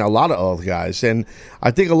Jim now, a lot of other guys. And I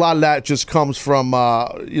think a lot of that just comes from,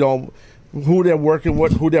 who they're working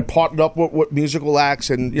with, who they're partnered up with, what musical acts,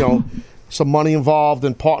 and, some money involved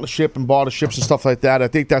in partnership and barterships and stuff like that. I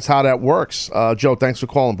think that's how that works. Joe, thanks for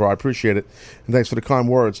calling, bro. I appreciate it. And thanks for the kind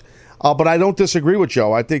words. But I don't disagree with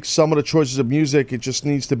Joe. I think some of the choices of music, it just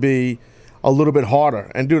needs to be a little bit harder.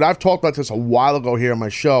 And, dude, I've talked about this a while ago here on my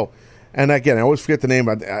show. And, again, I always forget the name.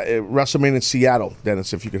 WrestleMania in Seattle,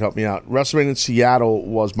 Dennis, if you could help me out. WrestleMania in Seattle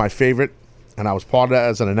was my favorite, and I was part of that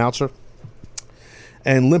as an announcer.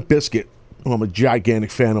 And Limp Bizkit, I'm a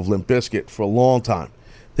gigantic fan of Limp Bizkit for a long time.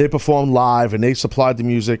 They performed live, and they supplied the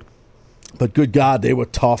music. But, good God, they were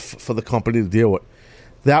tough for the company to deal with.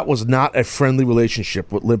 That was not a friendly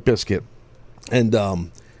relationship with Limp Bizkit and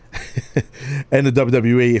and the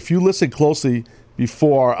WWE. If you listen closely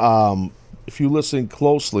before, it's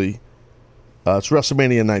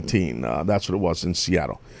WrestleMania 19. That's what it was in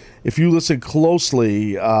Seattle. If you listen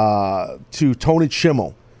closely to Tony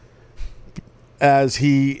Chimmel as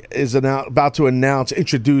he is about to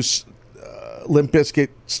introduce Limp Bizkit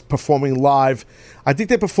performing live. I think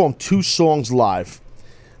they performed 2 songs live.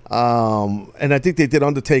 And I think they did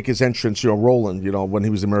Undertaker's entrance, Roland, when he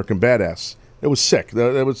was American Badass. It was sick.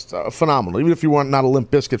 It was phenomenal. Even if you weren't not a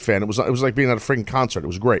Limp Bizkit fan, it was like being at a freaking concert. It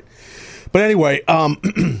was great. But anyway,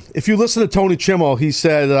 if you listen to Tony Chimmel, he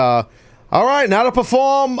said, all right, now to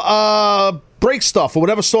perform Break Stuff, or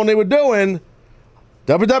whatever song they were doing,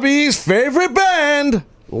 WWE's favorite band,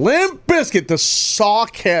 Limp Bizkit. The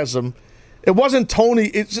sarcasm. It wasn't Tony.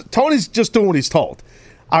 Tony's just doing what he's told.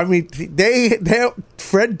 I mean, they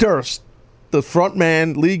Fred Durst, the front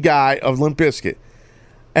man, lead guy of Limp Bizkit,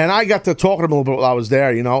 and I got to talk to him a little bit while I was there,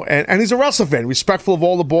 and he's a wrestling fan, respectful of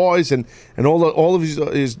all the boys and all of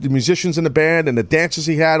his the musicians in the band and the dancers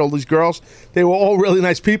he had, all these girls. They were all really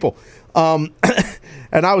nice people. And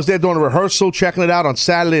I was there doing a rehearsal, checking it out on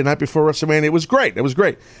Saturday, the night before WrestleMania. It was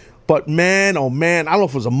great. But man, oh man, I don't know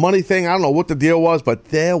if it was a money thing. I don't know what the deal was, but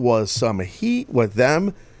there was some heat with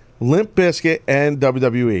them, Limp Bizkit and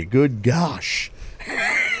WWE. Good gosh.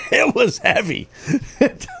 It was heavy.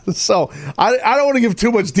 So I don't want to give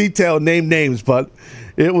too much detail and name names, but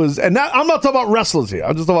it was, and I'm not talking about wrestlers here.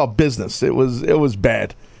 I'm just talking about business. It was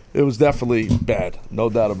bad. It was definitely bad. No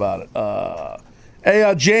doubt about it.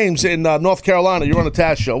 Hey, James in North Carolina, you're on the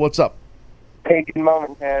Taz Show. What's up? Hey, good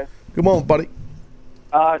moment, Taz. Good moment, buddy.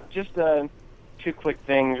 Just 2 quick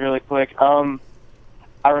things, really quick.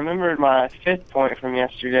 I remembered my 5th point from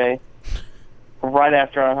yesterday, right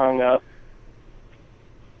after I hung up,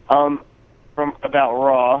 from about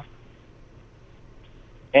Raw,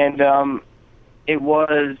 and it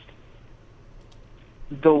was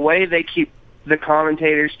the way the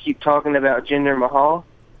commentators keep talking about Jinder Mahal.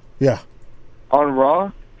 Yeah. On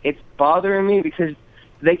Raw, it's bothering me because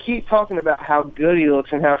they keep talking about how good he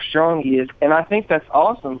looks and how strong he is, and I think that's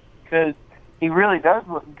awesome because he really does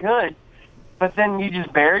look good. But then you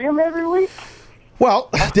just bury him every week.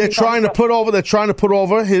 Well, they're trying to put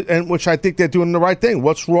over his, and which I think they're doing the right thing.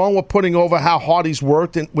 What's wrong with putting over how hard he's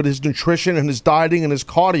worked with his nutrition and his dieting and his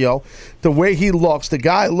cardio? The way he looks, the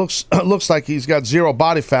guy looks like he's got 0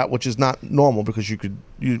 body fat, which is not normal because you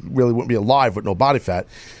really wouldn't be alive with no body fat.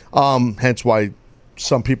 Hence why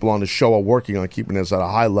some people on the show are working on keeping this at a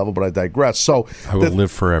high level, but I digress. So I will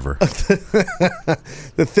live forever.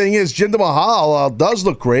 The thing is, Jinder Mahal does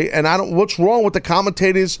look great, and what's wrong with the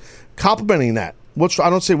commentators complimenting that? What's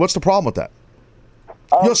the problem with that?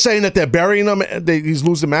 You're saying that they're burying him, he's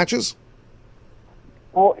losing matches?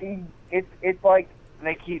 Well, it's like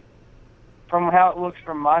they keep, from how it looks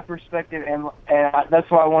from my perspective, and that's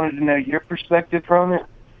why I wanted to know your perspective from it,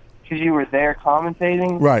 because you were there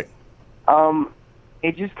commentating. Right.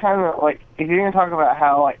 It just kind of, like, if you're going to talk about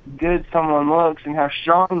how, like, good someone looks and how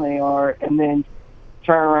strong they are, and then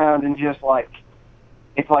turn around and just, like,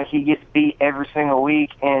 it's like he gets beat every single week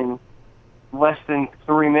in less than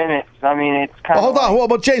 3 minutes. I mean, it's kind of... Hold on. Well,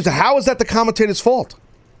 but James, how is that the commentator's fault?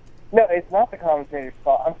 No, it's not the commentator's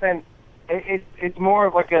fault. I'm saying it's more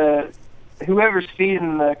of like whoever's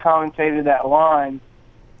feeding the commentator that line.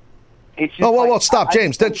 It's just well, stop,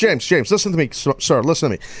 James. James, listen to me, sir.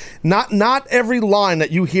 Listen to me. Not every line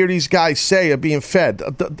that you hear these guys say are being fed,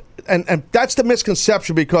 and that's the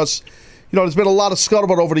misconception because there's been a lot of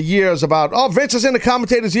scuttlebutt over the years about Vince is in the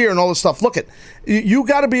commentator's ear and all this stuff. Look, you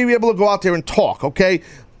got to be able to go out there and talk. Okay,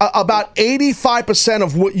 about 85%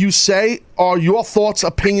 of what you say are your thoughts,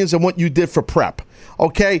 opinions, and what you did for prep.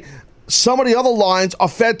 Okay? Some of the other lines are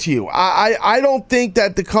fed to you. I don't think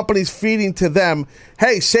that the company's feeding to them,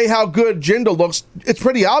 hey, say how good Jinder looks. It's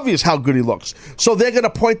pretty obvious how good he looks. So they're going to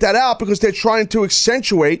point that out because they're trying to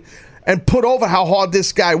accentuate and put over how hard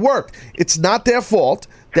this guy worked. It's not their fault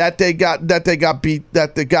that they got beat,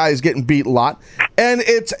 that the guy is getting beat a lot. And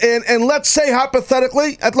let's say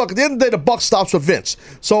hypothetically, look, at the end of the day, the buck stops with Vince.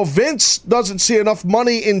 So Vince doesn't see enough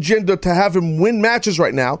money in Jinder to have him win matches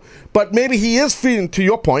right now. But maybe he is feeding, to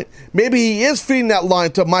your point, maybe he is feeding that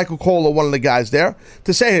line to Michael Cole or one of the guys there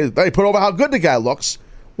to say, hey, put over how good the guy looks.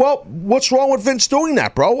 Well, what's wrong with Vince doing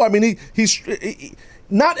that, bro? I mean, he's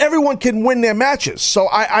not everyone can win their matches. So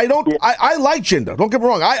I like Jinder. Don't get me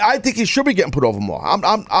wrong. I think he should be getting put over more. I'm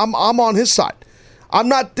on his side. I'm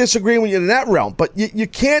not disagreeing with you in that realm, but you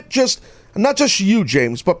can't just, not just you,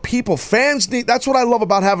 James, but people, fans need, that's what I love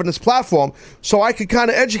about having this platform, so I can kind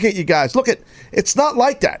of educate you guys. Look, it's not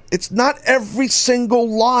like that. It's not every single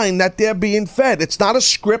line that they're being fed. It's not a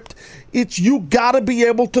script. It's, you got to be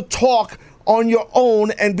able to talk on your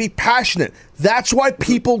own and be passionate. That's why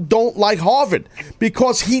people don't like Harvard,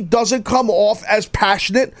 because he doesn't come off as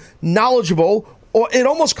passionate, knowledgeable, or it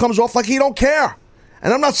almost comes off like he don't care.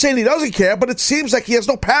 And I'm not saying he doesn't care, but it seems like he has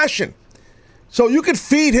no passion. So you can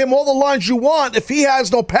feed him all the lines you want. If he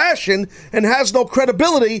has no passion and has no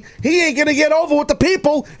credibility, he ain't going to get over with the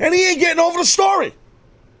people, and he ain't getting over the story.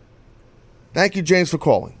 Thank you, James, for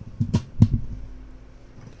calling.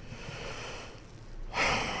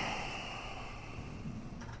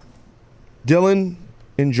 Dylan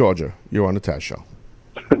in Georgia, you're on the Taz Show.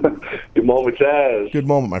 Good moment, Taz. Good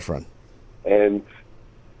moment, my friend. And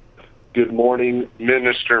good morning,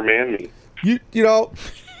 Minister Manny. You know,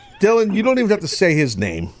 Dylan, you don't even have to say his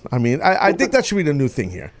name. I mean, I think that should be the new thing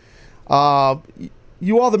here.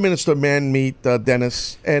 You are the Minister Man Meet,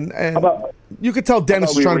 Dennis, and you could tell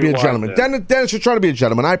Dennis is trying to be a gentleman. Dennis, you're trying to be a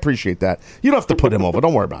gentleman. I appreciate that. You don't have to put him over.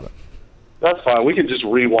 Don't worry about it. That's fine. We can just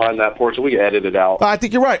rewind that portion. We can edit it out. I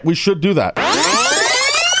think you're right. We should do that.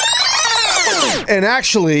 And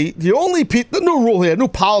actually, the new rule here, new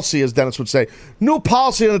policy, as Dennis would say, new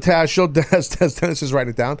policy on the Taz Show, as Dennis is writing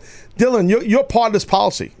it down. Dylan, you're part of this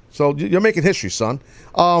policy, so you're making history, son.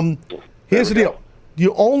 Here's the deal. The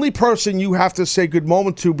only person you have to say good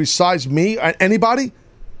moment to besides me, anybody,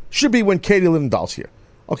 should be when Katie Lindahl's here.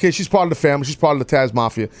 Okay, she's part of the family. She's part of the Taz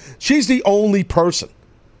Mafia. She's the only person.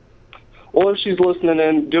 Well, if she's listening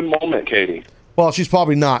in, good moment, Katie. Well, she's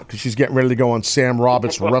probably not, because she's getting ready to go on Sam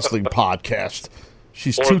Roberts' wrestling podcast.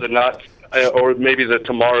 Or maybe the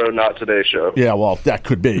Tomorrow Not Today show. Yeah, well, that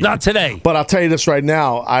could be. Not today. But I'll tell you this right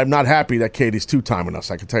now. I'm not happy that Katie's two-timing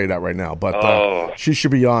us. I can tell you that right now. But she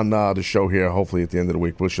should be on the show here, hopefully, at the end of the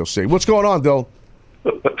week. We shall see. What's going on, Dylan?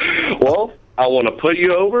 Well, I want to put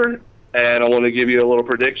you over, and I want to give you a little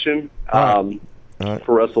prediction.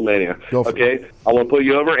 For WrestleMania. Okay? I want to put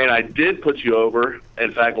you over, and I did put you over.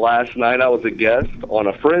 In fact, last night I was a guest on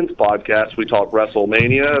a friend's podcast. We talked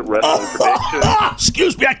WrestleMania, wrestling predictions.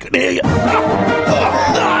 Excuse me, I couldn't hear you.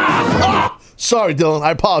 Sorry, Dylan.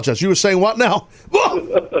 I apologize. You were saying what now?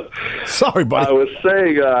 Sorry, buddy. I was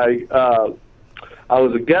saying I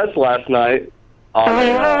was a guest last night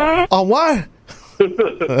on... on what?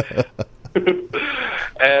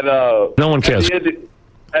 And no one cares.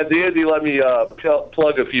 At the end, you let me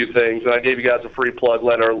plug a few things, and I gave you guys a free plug.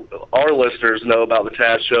 Let our listeners know about the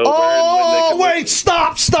Taz Show. Oh, wait,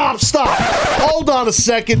 stop. Hold on a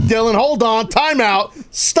second, Dylan. Hold on. Time out.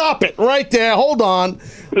 Stop it right there. Hold on.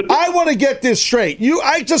 I want to get this straight.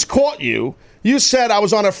 I just caught you. You said I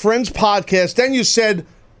was on a friend's podcast. Then you said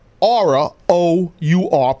Aura,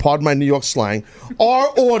 O-U-R, pardon my New York slang, our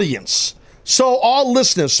audience. So our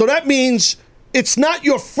listeners. So that means it's not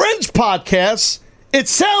your friend's podcast. It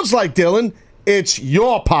sounds like, Dylan, it's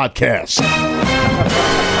your podcast.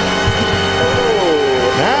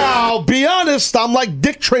 Now, be honest, I'm like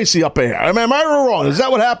Dick Tracy up here. Am I right or wrong? Is that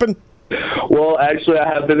what happened? Well, actually, I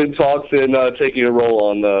have been in talks and taking a role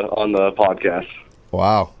on the podcast.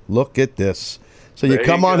 Wow, look at this. So you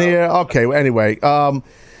come on here. Okay, well, anyway, how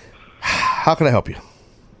can I help you?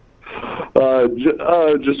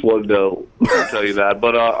 Just wanted to tell you that.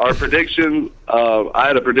 But our prediction, I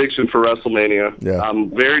had a prediction for WrestleMania. Yeah. I'm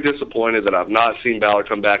very disappointed that I've not seen Balor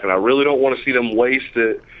come back, and I really don't want to see them waste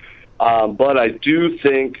it. But I do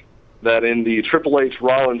think that in the Triple H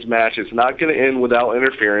Rollins match, it's not going to end without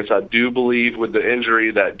interference. I do believe with the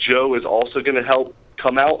injury that Joe is also going to help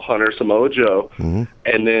come out Hunter, Samoa Joe. Mm-hmm.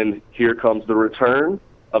 And then here comes the return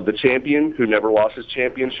of the champion who never lost his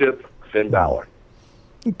championship, Finn Balor.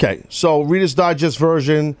 Okay, so Reader's Digest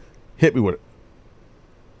version, hit me with it.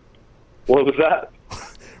 What was that?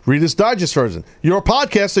 Reader's Digest version. You're a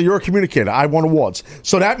podcaster. You're a communicator. I won awards.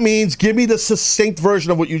 So that means give me the succinct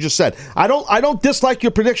version of what you just said. I don't dislike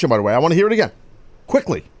your prediction, by the way. I want to hear it again.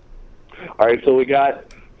 Quickly. All right, so we got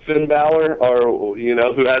Finn Balor, or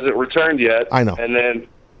who hasn't returned yet. I know. And then,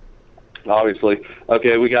 obviously,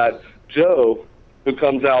 okay, we got Joe, who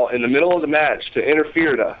comes out in the middle of the match to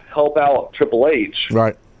interfere to help out Triple H.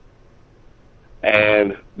 Right.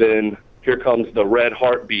 And then here comes the red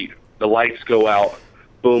heartbeat. The lights go out.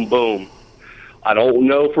 Boom, boom. I don't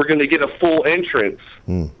know if we're going to get a full entrance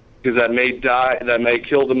because that may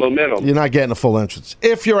kill the momentum. You're not getting a full entrance.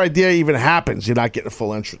 If your idea even happens, you're not getting a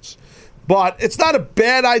full entrance. But it's not a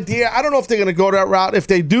bad idea. I don't know if they're going to go that route. If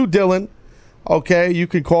they do, Dylan, okay, you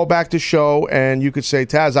can call back the show and you could say,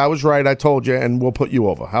 Taz, I was right, I told you, and we'll put you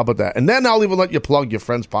over. How about that? And then I'll even let you plug your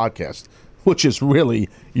friend's podcast, which is really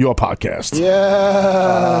your podcast.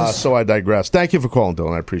 Yes. So I digress. Thank you for calling,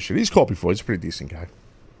 Dylan. I appreciate it. He's called before. He's a pretty decent guy.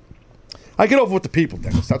 I get over with the people,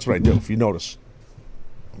 Dennis. That's what I do, if you notice.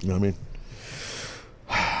 You know what I mean?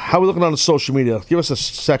 How are we looking on the social media? Give us a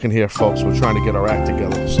second here, folks. We're trying to get our act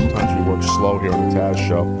together. Sometimes we work slow here on the Taz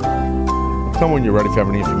Show. Tell me when you're ready if you have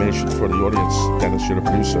any information for the audience. Dennis, you're the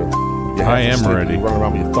producer. I am ready. You're running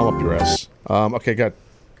around with your thumb up your ass. Okay, good.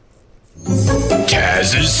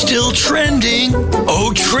 Taz is still trending.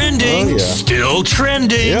 Oh, trending. Oh, yeah. Still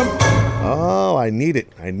trending. Yep. Oh, I need it.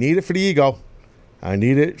 I need it for the ego. I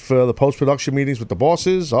need it for the post-production meetings with the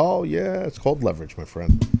bosses. Oh, yeah. It's called leverage, my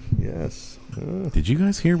friend. Yes. Did you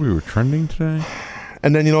guys hear we were trending today?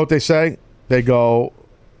 And then you know what they say? They go,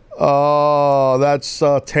 oh, that's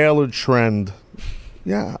a tailored trend.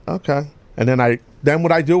 Yeah, okay. And then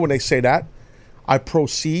what I do when they say that, I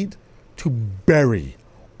proceed to bury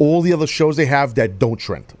all the other shows they have that don't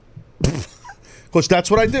trend. Because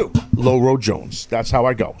that's what I do. Low Road Jones. That's how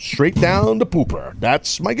I go. Straight down the pooper.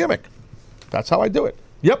 That's my gimmick. That's how I do it.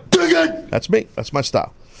 Yep. That's me. That's my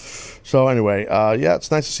style. So anyway, yeah,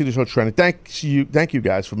 it's nice to see the show trending. Thank you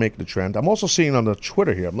guys for making the trend. I'm also seeing on the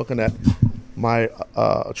Twitter here, I'm looking at my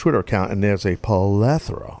Twitter account, and there's a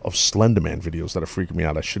plethora of Slenderman videos that are freaking me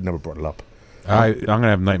out. I should never brought it up. I'm going to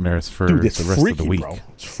have nightmares for the rest freaky, of the week. Bro.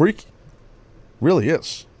 It's freaky. Really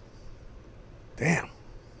is. Damn.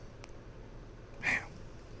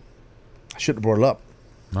 I shouldn't have brought it up.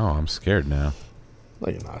 No, I'm scared now.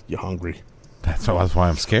 No, you're not. You're hungry. That's why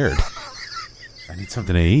I'm scared. I need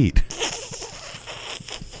something to eat.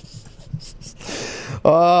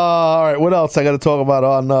 All right, what else I got to talk about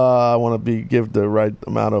on? I want to give the right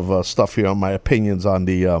amount of stuff here on my opinions on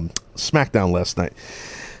the SmackDown last night.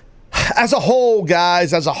 As a whole,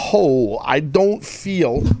 guys, I don't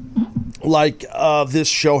feel like this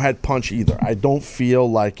show had punch either. I don't feel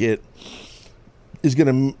like it is going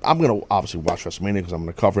to... I'm going to obviously watch WrestleMania because I'm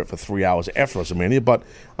going to cover it for 3 hours after WrestleMania, but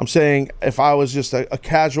I'm saying if I was just a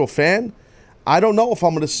casual fan, I don't know if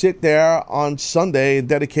I'm going to sit there on Sunday and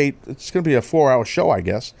dedicate... It's going to be a 4-hour show, I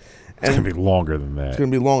guess. And it's going to be longer than that. It's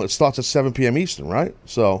going to be long. It starts at 7 p.m. Eastern, right?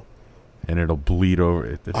 So... And it'll bleed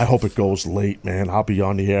over. I hope it goes late, man. I'll be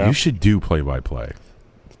on the air. You should do play-by-play.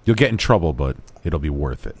 You'll get in trouble, but it'll be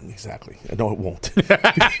worth it. Exactly. No, it won't.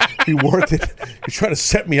 Be worth it. You're trying to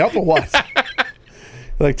set me up or what?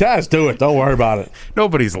 Like, Taz, do it. Don't worry about it.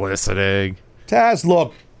 Nobody's listening. Taz,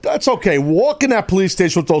 look, that's okay. Walk in that police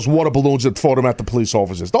station with those water balloons and throw them at the police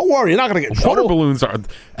officers. Don't worry. You're not going to get in trouble. Water balloons are...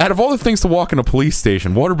 Out of all the things to walk in a police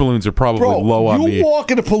station, water balloons are probably low on the... you walk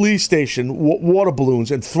in a police station, water balloons,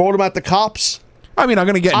 and throw them at the cops? I mean, I'm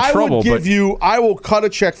going to get in trouble, I will cut a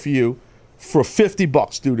check for you for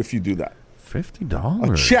 $50, dude, if you do that.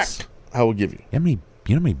 $50? A check I will give you. You know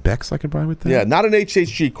how many Becks I could buy with that? Yeah, not an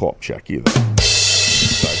HHG Corp check either.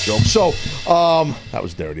 Sorry, joke. So, that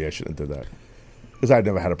was dirty. I shouldn't have did that. Because I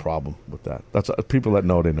never had a problem with that. That's people that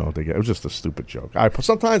know, they know what they get. It was just a stupid joke.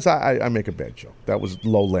 Sometimes I make a bad joke. That was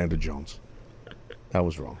low Lander Jones. That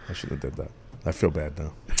was wrong. I shouldn't have did that. I feel bad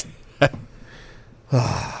now.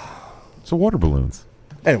 So water balloons.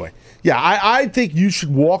 Anyway, yeah, I think you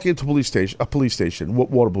should walk into a police station with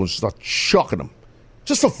water balloons and start chucking them.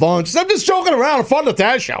 Just for fun. I'm just joking around in front of the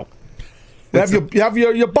Taz show. You have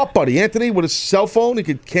your butt buddy, Anthony, with his cell phone. He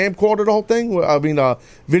could camcorder the whole thing.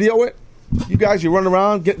 Video it. You guys, you run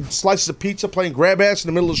around getting slices of pizza, playing grab ass in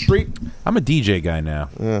the middle of the street. I'm a DJ guy now.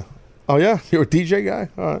 Yeah. Oh, yeah? You're a DJ guy?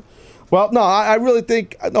 All right. Well, no, I really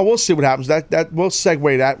think... No, we'll see what happens. That we'll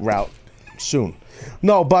segue that route soon.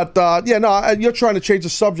 No, but, you're trying to change the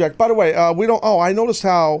subject. By the way, we don't... Oh, I noticed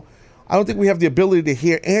how... I don't think we have the ability to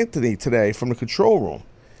hear Anthony today from the control room.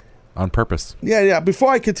 on purpose. Yeah. Before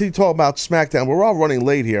I continue talking about SmackDown, we're all running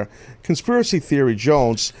late here. Conspiracy Theory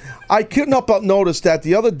Jones. I couldn't help but notice that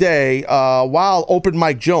the other day, while Open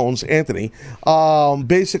Mike Jones, Anthony,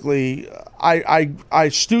 basically, I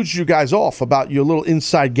stooged you guys off about your little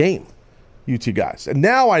inside game, you two guys. And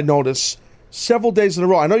now I notice several days in a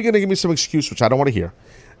row, I know you're going to give me some excuse, which I don't want to hear,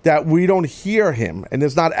 that we don't hear him and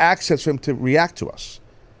there's not access for him to react to us.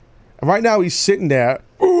 And right now he's sitting there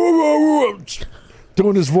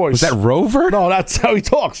doing his voice. Was that Rover? No, that's how he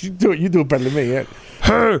talks. You do it better than me. Yeah.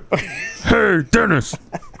 Hey, Dennis,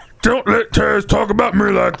 don't let Taz talk about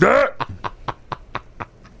me like that.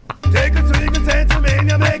 Take a swing of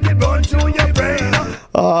Pennsylvania, make it run through your brain.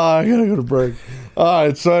 I gotta go to break. All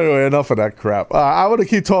right, so anyway, enough of that crap. I want to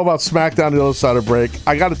keep talking about SmackDown the other side of break.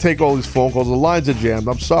 I got to take all these phone calls. The lines are jammed.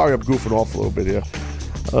 I'm sorry I'm goofing off a little bit here.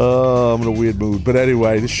 I'm in a weird mood. But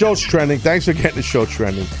anyway, the show's trending. Thanks for getting the show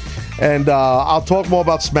trending. And I'll talk more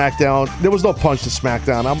about SmackDown. There was no punch to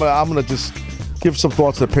SmackDown. I'm gonna just give some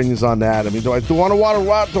thoughts and opinions on that. I mean, do I want to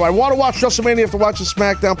watch WrestleMania after watching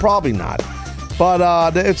SmackDown? Probably not.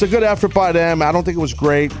 But it's a good effort by them. I don't think it was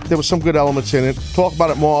great. There were some good elements in it. Talk about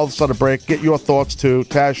it more on the side of break. Get your thoughts too.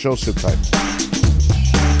 Taz Show, sit tight.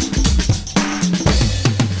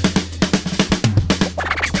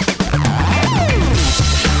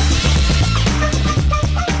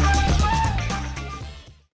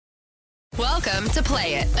 Welcome to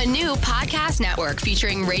Play It, a new podcast network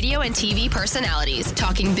featuring radio and TV personalities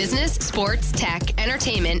talking business, sports, tech,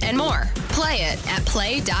 entertainment, and more. Play it at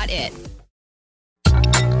play.it.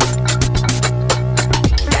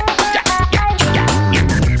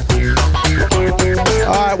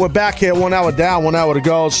 All right, we're back here. 1 hour down, 1 hour to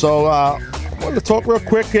go. So I wanted to talk real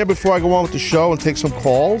quick here before I go on with the show and take some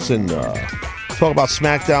calls and talk about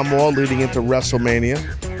SmackDown more leading into WrestleMania.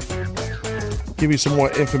 Give you some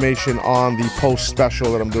more information on the post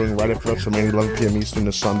special that I'm doing right after WrestleMania, 11 p.m. Eastern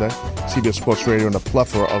this Sunday. CBS Sports Radio and a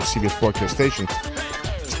plethora of CBS broadcast stations.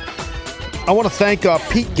 I want to thank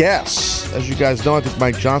Pete Gas. As you guys know, I think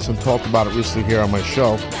Mike Johnson talked about it recently here on my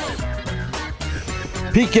show.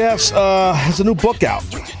 Pete Gas has a new book out,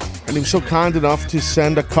 and he was so kind enough to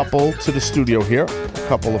send a couple to the studio here, a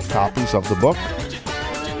couple of copies of the book.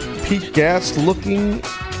 Pete Gas, Looking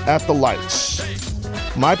at the Lights.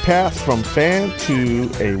 My Path from Fan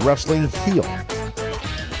to a Wrestling Heel.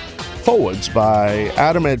 Forwards by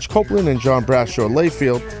Adam Edge Copeland and John Bradshaw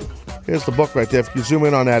Layfield. Here's the book right there. If you zoom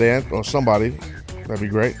in on that, Ant, or somebody, that'd be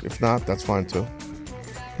great. If not, that's fine too.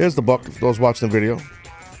 Here's the book, for those watching the video.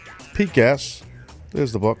 Pete Gas.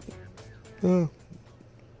 There's the book. And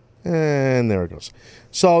there it goes.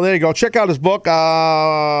 So there you go. Check out his book.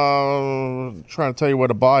 Trying to tell you where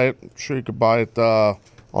to buy it. I'm sure you could buy it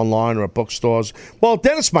online or at bookstores. Well,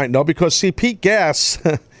 Dennis might know because, see, Pete Gas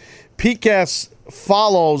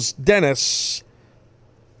follows Dennis,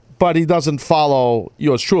 but he doesn't follow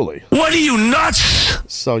yours truly. What are you, nuts?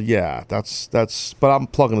 So, yeah, that's. But I'm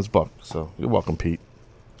plugging his book, so you're welcome, Pete.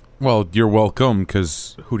 Well, you're welcome,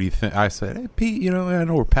 because who do you think? I said, hey, Pete, I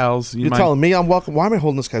know we're pals. You're telling me I'm welcome? Why am I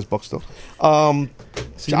holding this guy's book still? I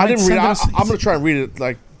didn't read it. I'm going to try and read it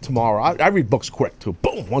like tomorrow. I read books quick, too.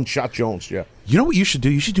 Boom, one shot Jones, yeah. You know what you should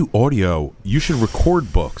do? You should do audio. You should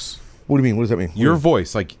record books. What do you mean? What does that mean? Your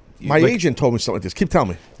voice. My agent told me something like this. Keep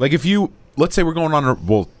telling me. Like if you, let's say we're going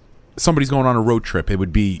on somebody's going on a road trip, it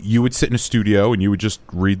would be you would sit in a studio and you would just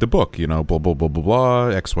read the book, blah, blah, blah, blah,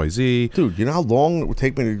 blah, XYZ. Dude, you know how long it would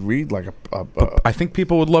take me to read I think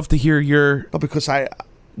people would love to hear your... No, because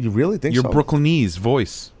you really think your Brooklynese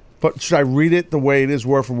voice. But should I read it the way it is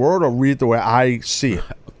word for word or read it the way I see it?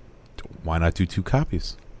 Why not do 2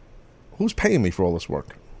 copies? Who's paying me for all this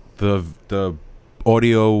work? The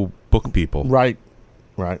audio book people. Right.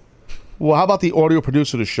 Well, how about the audio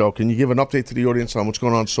producer of the show? Can you give an update to the audience on what's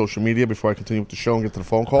going on social media before I continue with the show and get to the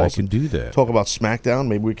phone calls? I can do that. Talk about SmackDown.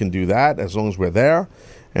 Maybe we can do that as long as we're there.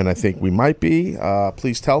 And I think we might be.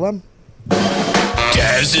 Please tell them.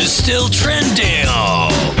 Taz is still trending.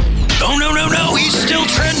 Oh, no. He's still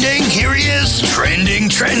trending. Here he is.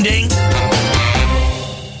 Trending.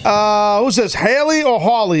 Who's this? Haley or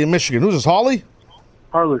Harley in Michigan? Who's this? Harley?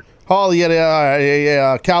 Harley. Harley,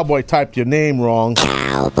 yeah, Cowboy typed your name wrong.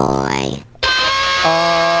 Cowboy.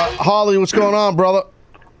 Harley, what's going on, brother?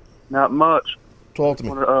 Not much. Talk to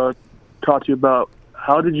me. I want to talk to you about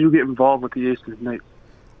how did you get involved with the Aces and Eights?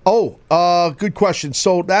 Oh, good question.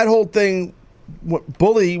 So that whole thing,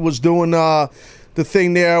 Bully was doing the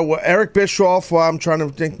thing there where Eric Bischoff, I'm trying to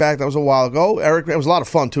think back, that was a while ago. Eric, it was a lot of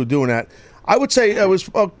fun, too, doing that. I would say it was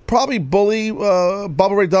probably Bully.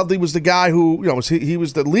 Bubba Ray Dudley was the guy who, he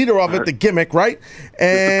was the leader of it, the gimmick, right?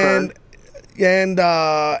 And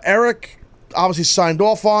Eric obviously signed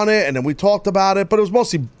off on it, and then we talked about it, but it was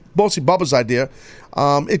mostly Bubba's idea.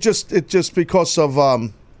 It just because of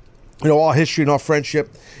our history and our friendship,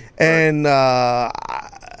 and I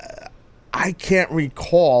can't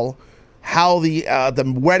recall how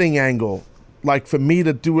the wedding angle, like for me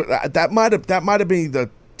to do it, that might have been the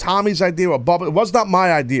Tommy's idea or Bubba. It was not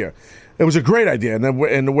my idea. It was a great idea, and then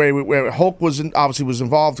in the way where Hulk was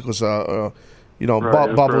involved because Bubba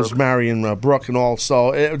was marrying Brooke and all.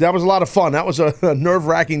 So that was a lot of fun. That was a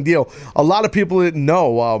nerve-wracking deal. A lot of people didn't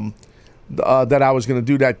know that I was going to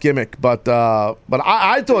do that gimmick, but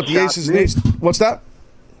I thought the Aces and Eights. What's that?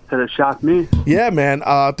 Said it shocked me. Yeah, man.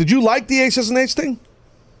 Did you like the Aces and Eights thing?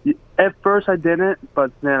 At first I didn't,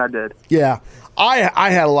 but then I did. Yeah, I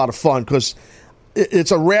had a lot of fun because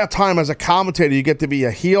it's a rare time as a commentator you get to be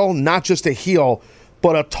a heel, not just a heel,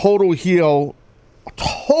 but a total heel,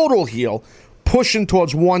 pushing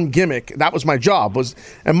towards one gimmick. That was my job.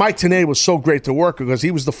 And Mike Tenay was so great to work with because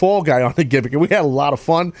he was the fall guy on the gimmick, and we had a lot of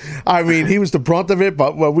fun. I mean, he was the brunt of it,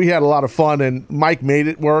 but we had a lot of fun, and Mike made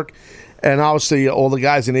it work. And obviously, all the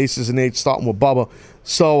guys in Aces and Eights, starting with Bubba.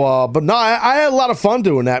 So, but no, I had a lot of fun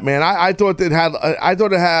doing that, man. I thought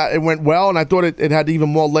it went well, and I thought it had even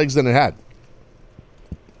more legs than it had.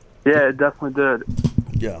 Yeah, it definitely did.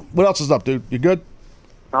 Yeah. What else is up, dude? You good?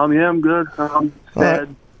 Yeah, I'm good.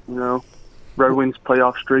 Sad, Red Wings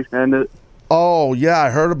playoff streak ended. Oh yeah,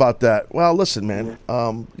 I heard about that. Well, listen, man.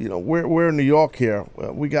 We're in New York here.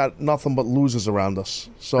 We got nothing but losers around us.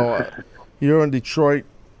 So you're in Detroit.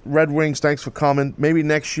 Red Wings, thanks for coming. Maybe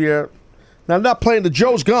next year. Now, they're not playing. The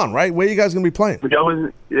Joe's gone, right? Where are you guys going to be playing?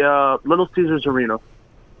 Little Caesars Arena.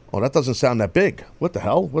 Oh, that doesn't sound that big. What the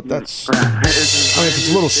hell? That's. I mean, if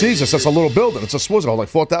it's Little Caesars, that's a little building. It's a sports hall, like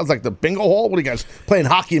 4,000, like the bingo hall. What are you guys playing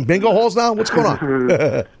hockey in bingo halls now? What's going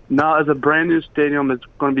on? No, it's a brand new stadium. It's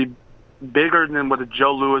going to be bigger than what the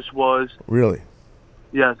Joe Louis was. Really?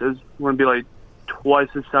 Yes, it's going to be like twice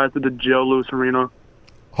the size of the Joe Louis Arena.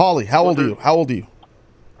 Holly, how old are you?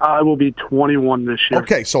 I will be 21 this year.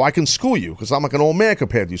 Okay, so I can school you because I'm like an old man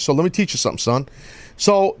compared to you. So let me teach you something, son.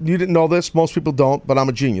 So you didn't know this. Most people don't, but I'm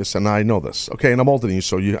a genius, and I know this. Okay, and I'm older than you,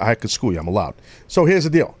 so I could school you. I'm allowed. So here's the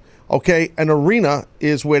deal. Okay, an arena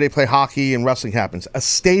is where they play hockey and wrestling happens. A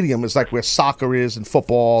stadium is like where soccer is and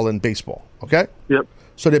football and baseball. Okay? Yep.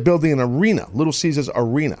 So they're building an arena, Little Caesars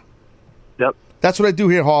Arena. Yep. That's what I do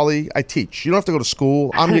here, Harley. I teach. You don't have to go to school.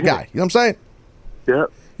 I'm your guy. You know what I'm saying?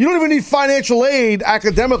 Yep. You don't even need financial aid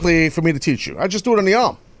academically for me to teach you. I just do it on the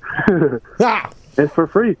arm. It's for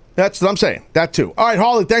free. That's what I'm saying. That too. All right,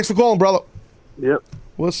 Harley, thanks for calling, brother. Yep.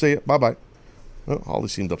 We'll see you. Bye-bye. Well, Harley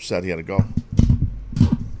seemed upset he had to go.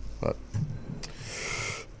 But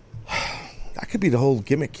that could be the whole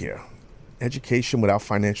gimmick here. Education without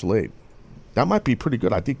financial aid. That might be pretty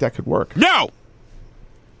good. I think that could work. No!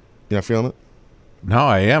 You not feeling it? No,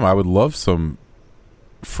 I am. I would love some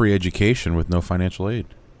free education with no financial aid.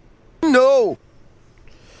 No.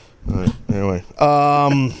 All right. Anyway,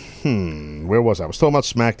 where was I? I was talking about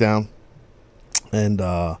SmackDown and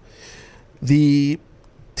the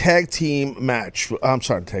tag team match. I'm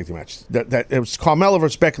sorry, the tag team match. That it was Carmella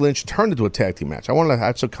versus Becky Lynch turned into a tag team match. I wanted to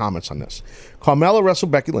add some comments on this. Carmella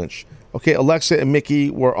wrestled Becky Lynch. Okay, Alexa and Mickey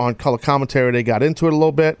were on color commentary. They got into it a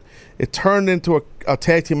little bit. It turned into a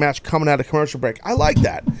tag team match coming out of commercial break. I like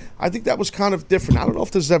that. I think that was kind of different. I don't know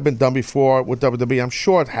if this has ever been done before with WWE. I'm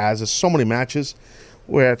sure it has. There's so many matches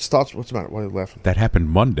where it starts. What's the matter? Why are you laughing? That happened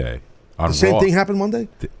Monday on The same Raw. thing happened Monday?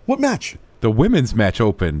 What match? The women's match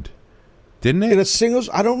opened, didn't it? In a singles?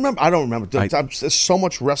 I don't remember. There's so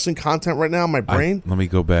much wrestling content right now in my brain. Let me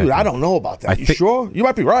go back. Dude, I don't know about that. You sure? You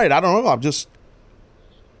might be right. I don't know.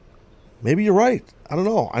 Maybe you're right. I don't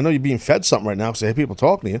know. I know you're being fed something right now because I hear people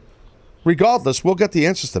talking to you. Regardless, we'll get the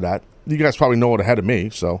answers to that. You guys probably know it ahead of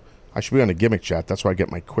me, so I should be on the gimmick chat. That's where I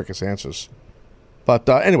get my quickest answers. But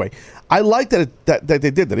anyway, I like that they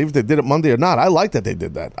did that. Even if they did it Monday or not, I like that they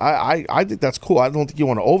did that. I think that's cool. I don't think you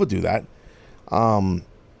want to overdo that.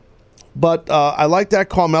 But I like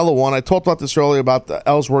that Carmella one. I talked about this earlier about the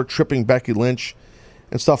Ellsworth tripping Becky Lynch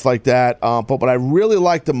and stuff like that. But what I really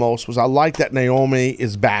liked the most was I like that Naomi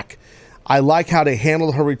is back. I like how they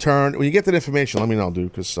handled her return. When you get that information, let me know,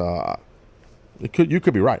 dude, because you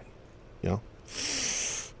could be right. You know.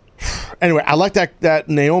 Anyway, I like that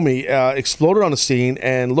Naomi exploded on the scene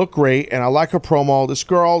and looked great, and I like her promo. This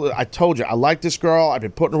girl, I told you, I like this girl. I've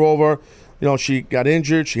been putting her over. You know, she got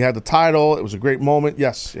injured. She had the title. It was a great moment.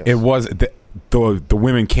 Yes. It was. The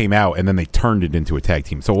women came out, and then they turned it into a tag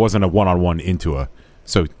team. So it wasn't a one-on-one into a...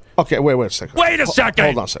 So okay, wait a second. Wait a second.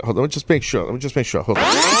 Hold on a second. Let me just make sure. Hold on.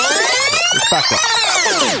 Let's back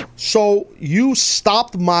up. So you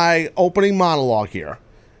stopped my opening monologue here,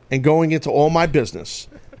 and going into all my business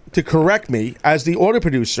to correct me as the audio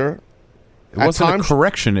producer. It wasn't a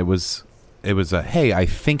correction. It was a, hey, I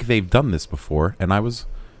think they've done this before, and I was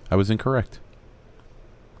incorrect.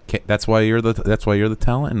 That's why you're the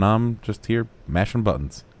talent, and I'm just here mashing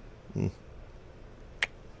buttons.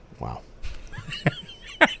 Wow.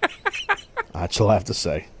 That's all I have to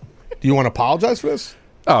say. Do you want to apologize for this?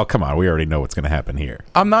 Oh, come on. We already know what's going to happen here.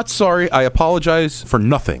 I'm not sorry. I apologize for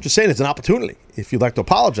nothing. Just saying it's an opportunity. If you'd like to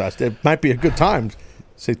apologize, it might be a good time.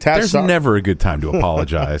 Say, Taz, there's sorry. never a good time to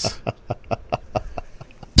apologize.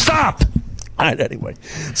 Stop! All right, anyway.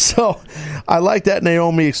 So I like that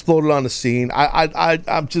Naomi exploded on the scene.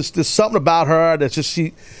 I'm just, there's something about her that's just,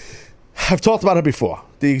 I've talked about her before.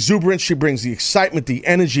 The exuberance she brings, the excitement, the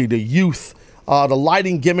energy, the youth. The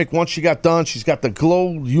lighting gimmick, once she got done, she's got the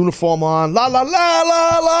glow uniform on. La, la, la,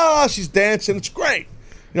 la, la. She's dancing. It's great.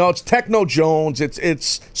 You know, it's Techno Jones. It's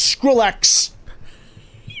Skrillex.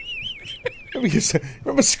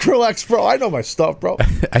 Remember Skrillex, bro? I know my stuff, bro.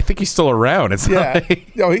 I think he's still around. It's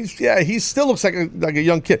he still looks like a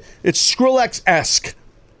young kid. It's Skrillex-esque.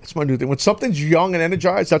 That's my new thing. When something's young and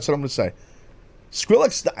energized, that's what I'm going to say.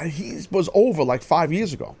 Skrillex, he was over like 5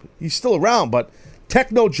 years ago. He's still around, but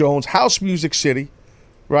Techno Jones, House Music City,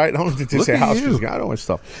 right? I don't think they say house music. I know my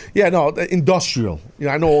stuff. Yeah, no, industrial. You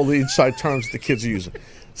know, I know all the inside terms the kids are using.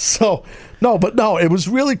 So, it was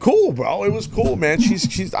really cool, bro. It was cool, man.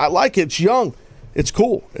 She's. I like it. It's young. It's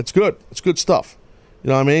cool. It's good. It's good stuff.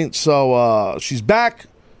 You know what I mean? So she's back.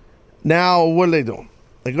 Now, what are they doing?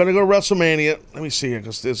 They're going to go to WrestleMania. Let me see here,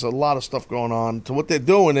 because there's a lot of stuff going on. So what they're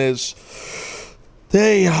doing is,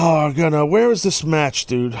 they are gonna. Where is this match,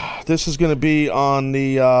 dude? This is gonna be on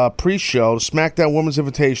the pre-show, the SmackDown Women's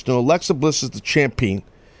Invitational. Alexa Bliss is the champion,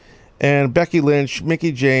 and Becky Lynch,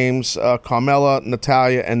 Mickie James, Carmella,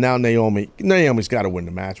 Natalya, and now Naomi. Naomi's got to win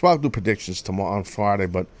the match. Well, I'll do predictions tomorrow on Friday,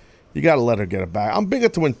 but you got to let her get it back. I'm bigger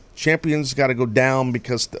to when champions got to go down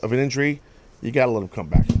because of an injury. You got to let them come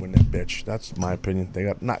back and win that bitch. That's my opinion. They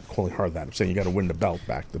got not calling her that. I'm saying you got to win the belt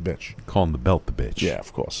back, the bitch. Calling the belt the bitch. Yeah,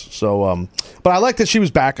 of course. So, but I like that she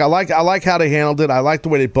was back. I like how they handled it. I like the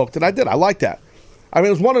way they booked it. I like that. I mean,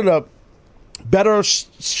 it was one of the better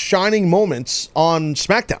shining moments on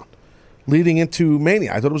SmackDown leading into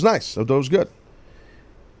Mania. I thought it was nice. I thought it was good.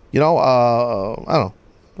 You know, I don't know.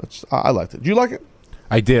 I liked it. Did you like it?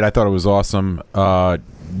 I did. I thought it was awesome.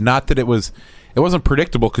 Not that it wasn't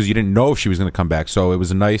predictable because you didn't know if she was going to come back. So it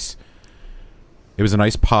was a nice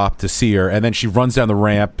pop to see her, and then she runs down the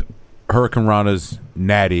ramp. Hurricane Rana's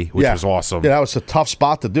natty, which was awesome. Yeah, that was a tough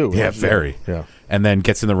spot to do. Yeah, very. Yeah. And then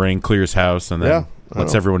gets in the ring, clears house, and then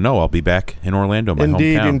lets everyone know I'll be back in Orlando, my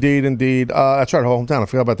hometown. Indeed. That's right, hometown. I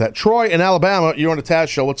forgot about that. Troy in Alabama, you're on the Taz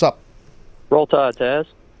Show. What's up? Roll Tide, Taz.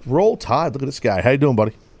 Roll Tide. Look at this guy. How you doing,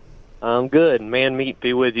 buddy? I'm good. Man meat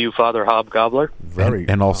be with you, Father Hobgobbler.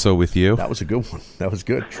 And also with you. That was a good one. That was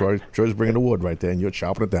good. Troy's bringing the wood right there, and you're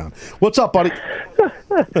chopping it down. What's up, buddy?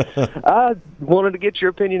 I wanted to get your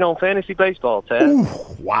opinion on fantasy baseball, Taz.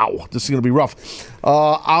 Ooh, wow. This is going to be rough.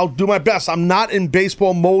 I'll do my best. I'm not in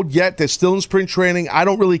baseball mode yet. They're still in spring training. I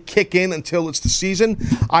don't really kick in until it's the season.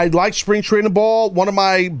 I like spring training ball. One of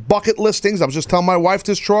my bucket listings, I was just telling my wife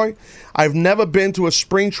this, Troy. I've never been to a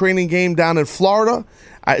spring training game down in Florida.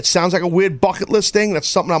 It sounds like a weird bucket list thing. That's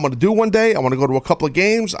something I'm going to do one day. I want to go to a couple of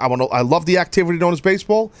games. I love the activity known as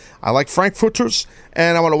baseball. I like Frankfurters,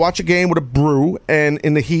 and I want to watch a game with a brew and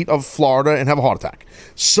in the heat of Florida and have a heart attack.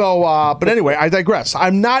 So, but anyway, I digress.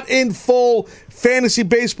 I'm not in full fantasy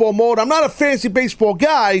baseball mode. I'm not a fantasy baseball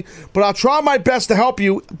guy, but I'll try my best to help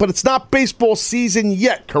you. But it's not baseball season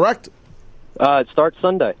yet, correct? It starts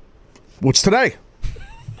Sunday. What's today?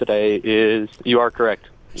 You are correct.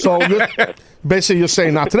 So basically you're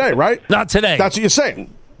saying not today, right? Not today. That's what you're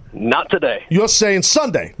saying. Not today. You're saying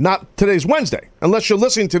Sunday, not today's Wednesday, unless you're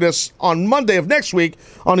listening to this on Monday of next week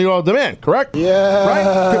on the Auto Demand, correct? Yeah.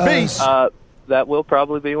 Right? Could be. That will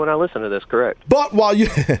probably be when I listen to this, correct. But while you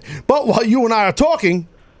and I are talking,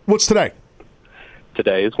 what's today?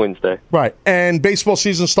 Today is Wednesday. Right. And baseball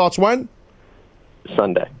season starts when?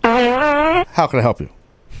 Sunday. How can I help you?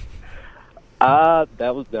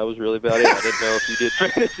 That was really about it. I didn't know if you did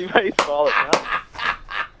fantasy baseball or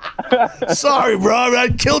not. Sorry, bro. I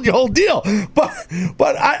killed your whole deal. But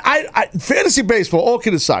I fantasy baseball, all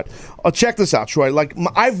kidding aside. Check this out, Troy. Like,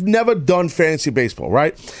 I've never done fantasy baseball,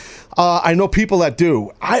 right? I know people that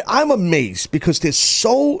do. I'm amazed because there's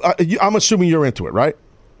so... I'm assuming you're into it, right?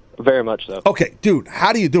 Very much so. Okay, dude,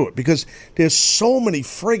 how do you do it? Because there's so many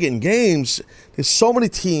friggin' games. There's so many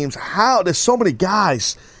teams. There's so many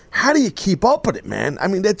guys. How do you keep up with it, man? I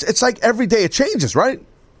mean, it's like every day it changes, right?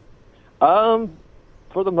 For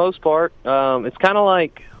the most part, it's kind of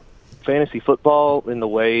like fantasy football in the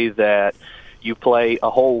way that you play a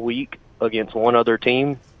whole week against one other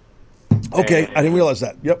team. Okay, I didn't realize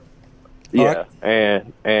that. Yep. Yeah,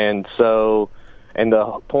 and so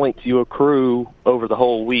the points you accrue over the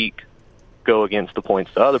whole week go against the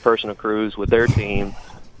points the other person accrues with their team,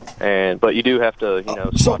 but you do have to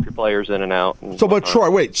swap your players in and out. And but Troy,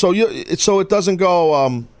 wait. So it doesn't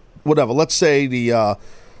go whatever. Let's say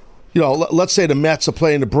let's say the Mets are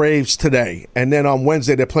playing the Braves today, and then on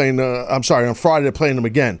Wednesday they're playing. on Friday they're playing them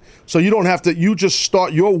again. So you don't have to. You just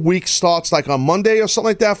start your week starts like on Monday or something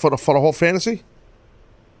like that for the whole fantasy.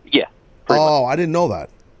 Yeah. Oh, I didn't know that.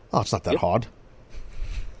 Oh, it's not that hard.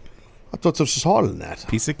 I thought this was harder than that.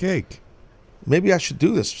 Piece of cake. Maybe I should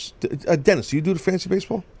do this. Dennis, do you do the fantasy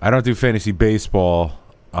baseball? I don't do fantasy baseball.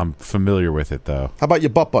 I'm familiar with it, though. How about your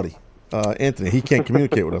butt buddy, Anthony? He can't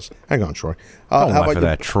communicate with us. Hang on, Troy. Don't laugh at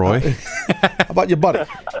that, Troy. How about your buddy?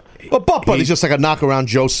 Well, butt buddy's just like a knock-around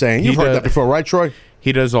Joe saying. You've heard that before, right, Troy?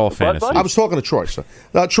 He does all fantasy. I was talking to Troy. So.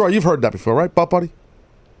 Troy, you've heard that before, right, butt buddy?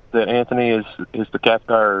 That Anthony is the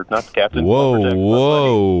captain, or not the captain.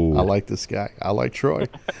 Whoa. I like this guy. I like Troy.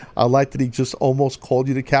 I like that he just almost called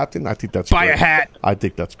you the captain. I think that's Buy great. a hat. I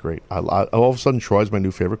think that's great. All of a sudden, Troy's my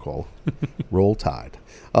new favorite caller. Roll Tide.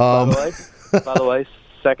 By the way,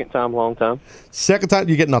 second time, long time. Second time,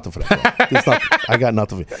 you get nothing for that. I got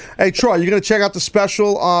nothing for you. Hey, Troy, you going to check out the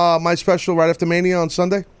special, my special right after Mania on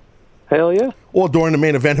Sunday? Hell yeah. Or during the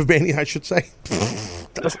main event of Mania, I should say.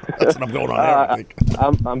 That's what I'm going on there, I think.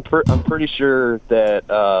 I'm pretty sure that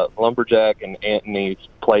Lumberjack and Anthony's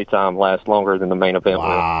playtime lasts longer than the main event.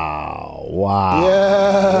 Wow.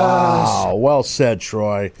 Yes. Wow. Well said,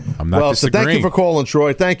 Troy. I'm not disagreeing. Thank you for calling,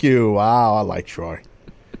 Troy. Thank you. Wow, I like Troy.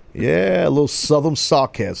 Yeah, a little southern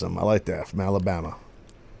sarcasm. I like that, from Alabama.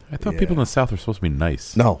 I thought people in the South were supposed to be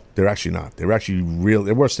nice. No, they're actually not. They're actually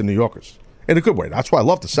they're worse than New Yorkers. In a good way. That's why I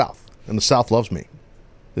love the South. And the South loves me.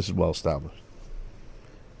 This is well established.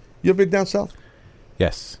 You ever been down south?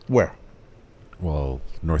 Yes. Where? Well,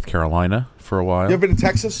 North Carolina for a while. You ever been to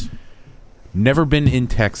Texas? Never been in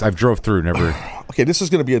Texas. I've drove through, never. Okay, this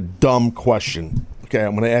is going to be a dumb question. Okay,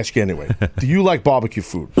 I'm going to ask you anyway. Do you like barbecue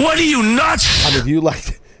food? What are you, nuts? I mean, do you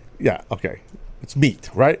like... Yeah, okay. It's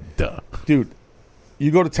meat, right? Duh. Dude,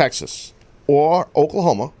 you go to Texas or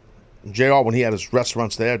Oklahoma. JR, when he had his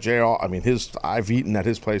restaurants there, JR, I mean, I've eaten at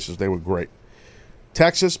his places. They were great.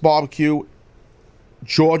 Texas barbecue...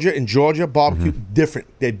 Georgia barbecue, different.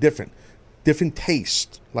 They're different. Different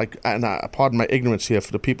taste. Like, and pardon my ignorance here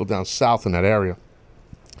for the people down south in that area.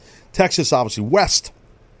 Texas, obviously,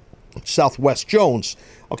 Southwest Jones.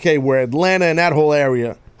 Okay, where Atlanta and that whole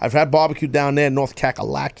area, I've had barbecue down there, North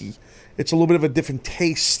Kakalaki. It's a little bit of a different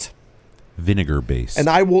taste. Vinegar based. And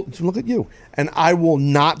I will, look at you, and I will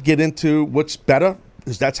not get into what's better,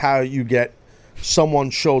 because that's how you get someone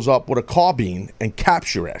shows up with a carbine and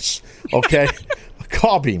caps your ass. Okay?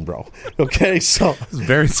 Carbine, bro. Okay, so it's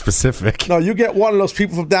very specific. No, you get one of those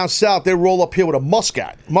people from down south. They roll up here with a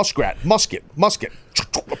musket,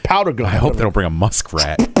 a powder gun. I hope they don't bring a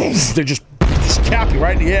muskrat. They just cap you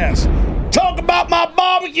right in the ass. Talk about my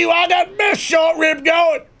barbecue. I got this short rib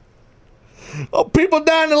going. Oh, people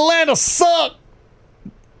down in Atlanta suck.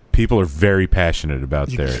 People are very passionate about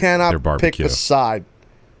their barbecue. You cannot pick a side,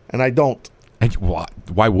 and I don't. And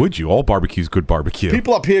why would you? All barbecue's good barbecue.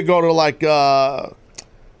 People up here go to like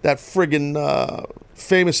that friggin'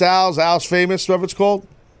 Famous Al's Famous, whatever it's called.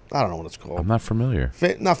 I don't know what it's called. I'm not familiar.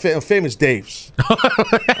 Famous Dave's.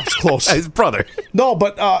 That's close. His brother. No,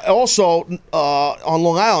 but also on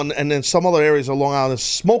Long Island and then some other areas of Long Island is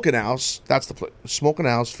Smoking House. That's the place. Smoking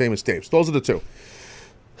House, Famous Dave's. Those are the two.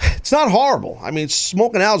 It's not horrible. I mean,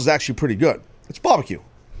 Smoking House is actually pretty good. It's barbecue.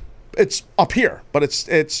 It's up here, but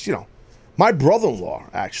it's you know. My brother-in-law,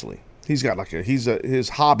 actually, he's got like his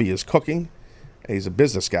hobby is cooking. He's a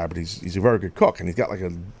business guy, but he's a very good cook, and he's got like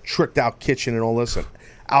a tricked out kitchen and all this, an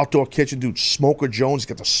outdoor kitchen, dude. Smoker Jones, he's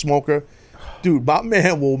got the smoker, dude. My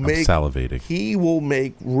man will make salivating. He will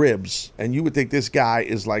make ribs, and you would think this guy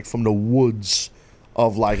is like from the woods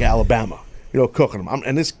of like Alabama, you know, cooking them.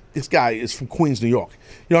 And this guy is from Queens, New York.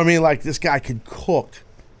 You know what I mean? Like this guy can cook.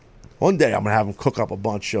 One day I'm gonna have him cook up a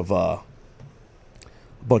bunch of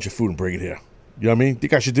food and bring it here. You know what I mean?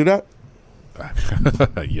 Think I should do that?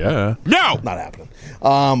 Yeah. No! Not happening.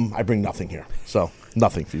 I bring nothing here. So,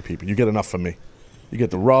 nothing for you people. You get enough from me. You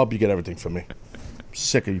get the rub, you get everything from me. I'm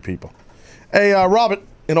sick of you people. Hey, Robert,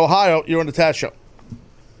 in Ohio, you're on the Taz Show.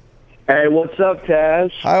 Hey, what's up,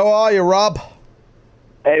 Taz? How are you, Rob?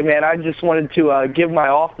 Hey, man, I just wanted to give my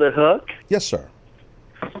off the hook. Yes, sir.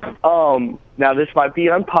 Now, this might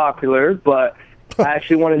be unpopular, but I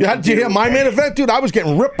actually wanted to. Did you hear my main event, dude? I was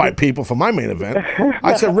getting ripped by people for my main event.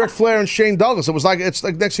 I said Ric Flair and Shane Douglas. It's like next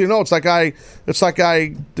thing you know, it's like I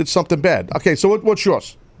did something bad. Okay, so what's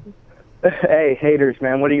yours? Hey, haters,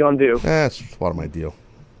 man, what are you gonna do? That's part of my deal.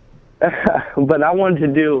 But I wanted to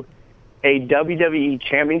do a WWE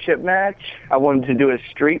Championship match. I wanted to do a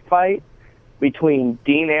street fight between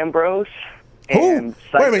Dean Ambrose and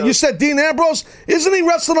Wait a minute, you said Dean Ambrose? Isn't he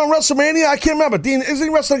wrestling on WrestleMania? I can't remember. Isn't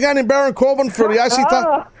he wrestling a guy named Baron Corbin for the IC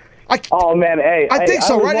title? Oh man, hey, I think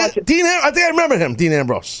so, right? watching- I think I remember him, Dean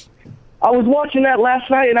Ambrose. I was watching that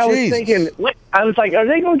last night, and I was Jesus. thinking, I was like, are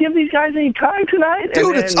they going to give these guys any time tonight?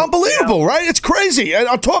 Dude, it's unbelievable, right? It's crazy. And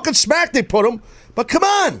I'm talking smack, they put him. But come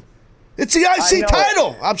on. It's the IC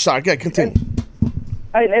title. I'm sorry. Okay, continue.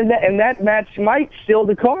 And that match might steal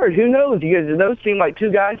the card. Who knows? Because those seem like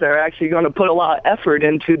two guys that are actually going to put a lot of effort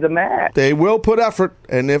into the match. They will put effort,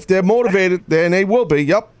 and if they're motivated, then they will be.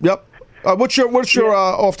 Yep. What's your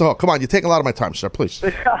off the hook? Come on, you're taking a lot of my time, sir. Please.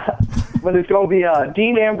 But it's going to be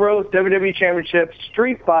Dean Ambrose, WWE Championship,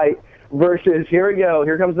 street fight versus, here we go,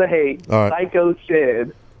 here comes the hate, All right. Psycho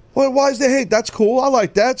Sid. Well, why is the hate? That's cool. I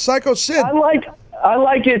like that. Psycho Sid. I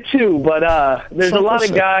like it too, but there's Psycho a lot of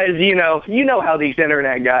Sid. guys, you know how these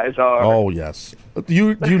internet guys are. Oh, yes. Do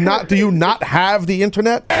you not have the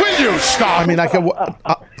internet? Will you stop? I mean, I can.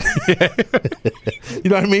 You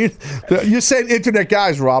know what I mean? You're saying internet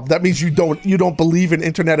guys, Rob. That means you don't believe in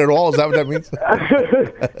internet at all. Is that what that means?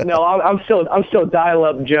 No, I'm still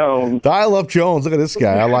dial-up Jones. Dial-up Jones. Look at this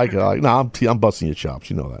guy. I like it. I'm busting your chops.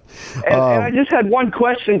 You know that. And I just had one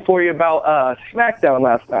question for you about SmackDown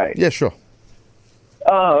last night. Yeah, sure.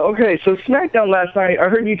 Okay, so SmackDown last night, I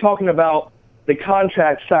heard you talking about the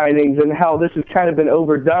contract signings and how this has kind of been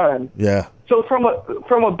overdone. Yeah. So from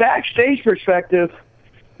a backstage perspective,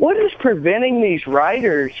 what is preventing these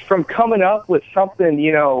writers from coming up with something,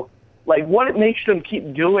 like what makes them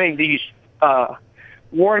keep doing these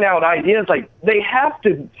worn out ideas? Like they have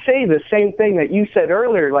to say the same thing that you said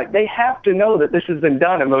earlier. Like they have to know that this has been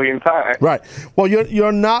done a million times. Right. Well,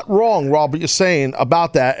 you're not wrong, Rob, what you're saying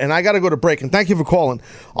about that. And I got to go to break. And thank you for calling.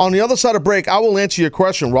 On the other side of break, I will answer your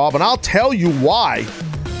question, Rob, and I'll tell you why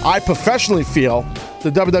I professionally feel the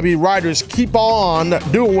WWE writers keep on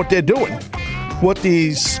doing what they're doing with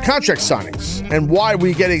these contract signings and why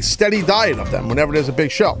we get a steady diet of them whenever there's a big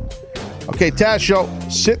show. Okay, Taz Show.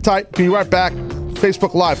 Sit tight. Be right back.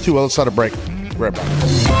 Facebook Live, too. Other side of break. Right back.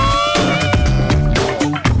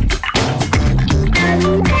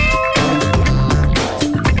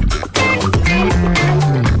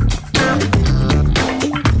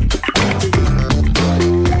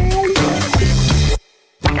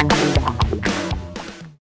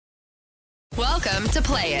 Welcome to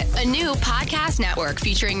Play It, a new podcast network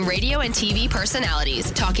featuring radio and TV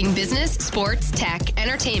personalities talking business, sports, tech,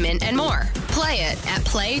 entertainment, and more. Play it at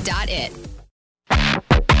play.it.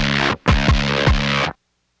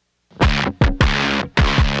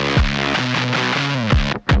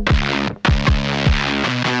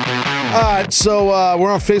 All right, so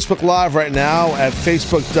we're on Facebook Live right now at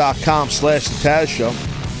facebook.com/The Taz Show.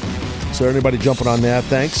 So anybody jumping on there,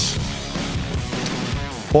 thanks.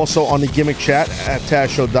 Also on the gimmick chat at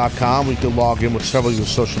TazShow.com, we can log in with several of your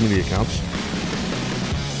social media accounts.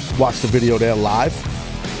 Watch the video there live,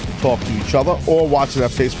 talk to each other, or watch it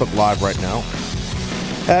at Facebook Live right now.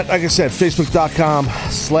 At, like I said,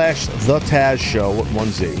 facebook.com/The Taz Show with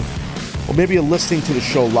 1Z. Or maybe you're listening to the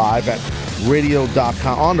show live at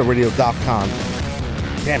radio.com, on the radio.com.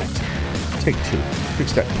 Damn it. Take two.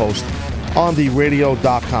 Fix that post on the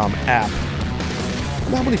radio.com app.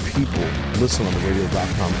 How many people listen on the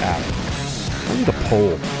radio.com app? I need a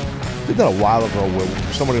poll. I did that a while ago where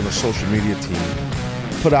somebody on the social media team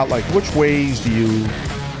put out, like, which ways do you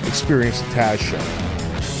experience the Taz Show? I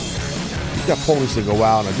think that poll needs to go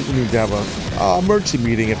out, and I think we need to have a emergency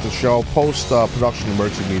meeting after the show, post-production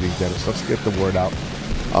emergency meeting, Dennis. Let's get the word out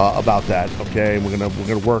about that, okay? We're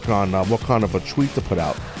gonna work on what kind of a tweet to put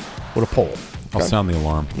out with a poll. Okay? I'll sound the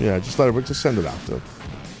alarm. Yeah, just send it out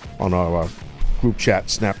on our group chat,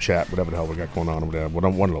 Snapchat, whatever the hell we got going on over there.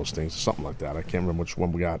 One of those things, something like that. I can't remember which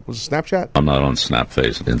one we got. Was it Snapchat? I'm not on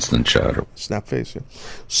Snapface, Instant Chatter. Snapface, yeah.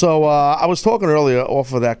 So I was talking earlier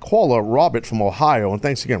off of that caller, Robert from Ohio, and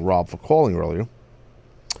thanks again, Rob, for calling earlier.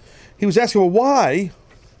 He was asking, well, why,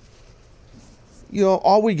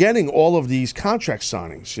 are we getting all of these contract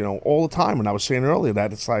signings, all the time? And I was saying earlier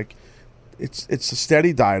that it's like, it's a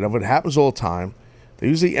steady diet of it. It happens all the time. They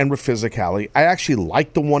usually end with physicality. I actually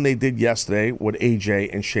liked the one they did yesterday with AJ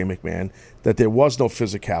and Shane McMahon, that there was no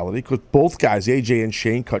physicality because both guys, AJ and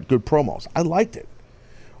Shane, cut good promos. I liked it.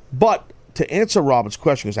 But to answer Robert's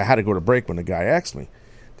question, because I had to go to break when the guy asked me,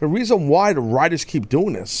 The reason why the writers keep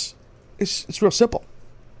doing this is it's real simple.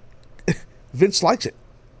 Vince likes it.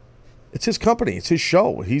 It's his company. It's his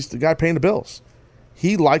show. He's the guy paying the bills.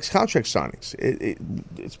 He likes contract signings.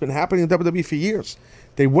 It's been happening in WWE for years.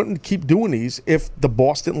 They wouldn't keep doing these if the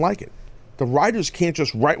boss didn't like it. The writers can't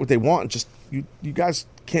just write what they want. And just you guys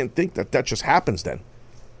can't think that just happens then.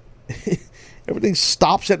 Everything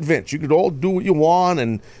stops at Vince. You could all do what you want,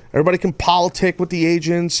 and everybody can politic with the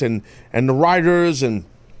agents and the writers, and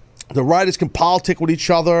the writers can politic with each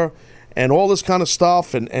other and all this kind of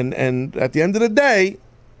stuff. And at the end of the day,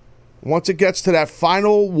 once it gets to that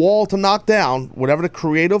final wall to knock down, whatever the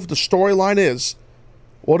storyline is,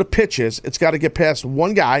 or the pitch is, it's got to get past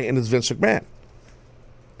one guy, and it's Vince McMahon.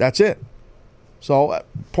 That's it. So,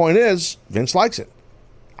 point is, Vince likes it.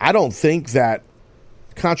 I don't think that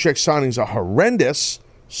contract signings are horrendous.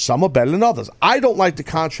 Some are better than others. I don't like the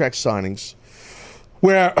contract signings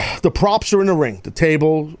where the props are in the ring, the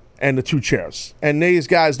table and the 2 chairs. And these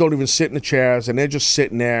guys don't even sit in the chairs, and they're just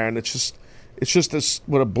sitting there, and it's just this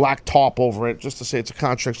with a black top over it, just to say it's a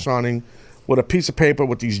contract signing, with a piece of paper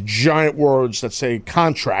with these giant words that say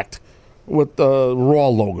contract with the Raw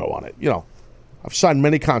logo on it. You know, I've signed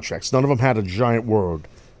many contracts. None of them had a giant word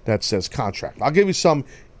that says contract. I'll give you some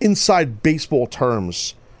inside baseball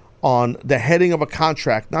terms on the heading of a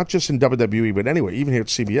contract, not just in WWE, but anyway, even here at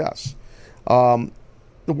CBS.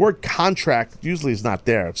 The word contract usually is not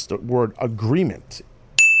there. It's the word agreement.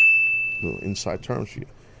 Little inside terms for you.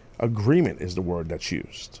 Agreement is the word that's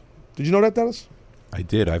used. Did you know that, Dennis? I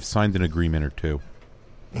did. I've signed an agreement or two.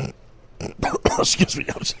 Excuse me.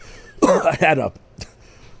 I had a...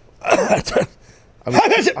 I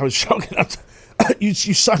was joking. You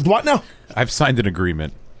signed what now? I've signed an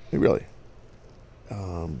agreement. Really?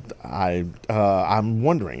 I'm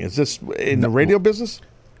wondering, is this in the radio business?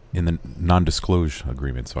 In the non-disclosure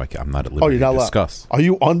agreement, so I'm not at liberty you're not to allowed. discuss. Are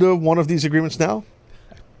you under one of these agreements now?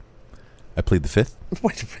 I plead the 5th.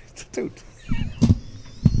 Wait, dude.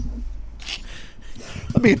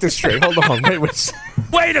 Let me get this straight. Hold on.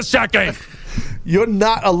 Wait a second. You're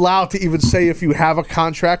not allowed to even say if you have a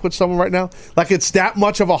contract with someone right now? Like, it's that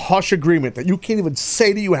much of a hush agreement that you can't even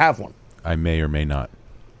say that you have one. I may or may not.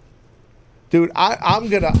 Dude, I'm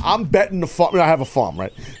betting the farm. I have a farm,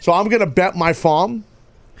 right? So I'm gonna bet my farm,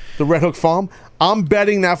 the Red Hook Farm. I'm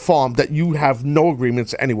betting that farm that you have no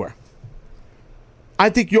agreements anywhere. I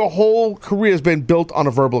think your whole career has been built on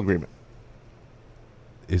a verbal agreement.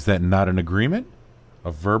 Is that not an agreement?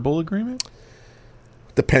 A verbal agreement?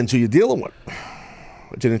 Depends who you're dealing with.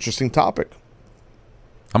 It's an interesting topic.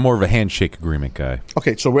 I'm more of a handshake agreement guy.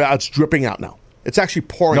 Okay, so it's dripping out now. It's actually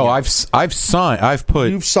pouring out. No, I've signed.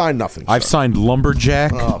 You've signed nothing. I've signed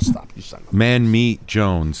Lumberjack. Oh, stop. You signed nothing. Man Meat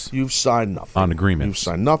Jones. You've signed nothing. On agreements. You've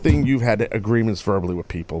signed nothing. You've had agreements verbally with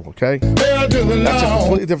people, okay? That's a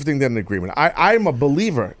completely different thing than an agreement. I'm a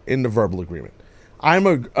believer in the verbal agreement. I'm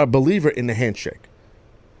a believer in the handshake.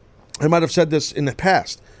 I might have said this in the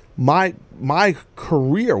past. My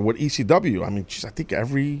career with ECW, I mean, geez, I think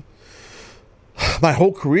my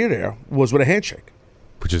whole career there was with a handshake.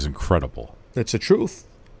 Which is incredible. That's the truth.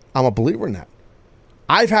 I'm a believer in that.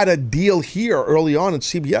 I've had a deal here early on in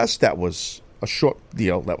CBS that was a short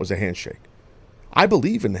deal that was a handshake. I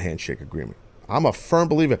believe in the handshake agreement. I'm a firm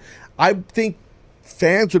believer. I think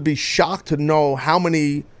fans would be shocked to know how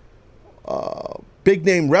many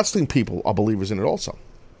big-name wrestling people are believers in it also.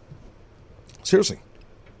 Seriously.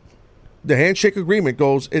 The handshake agreement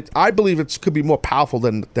goes, I believe it could be more powerful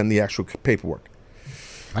than the actual paperwork.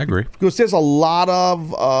 I agree. Because there's a lot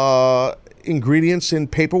of ingredients in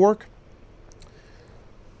paperwork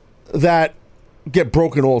that get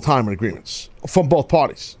broken all the time in agreements from both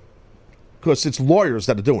parties. Because it's lawyers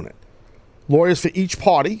that are doing it. Lawyers for each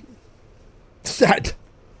party that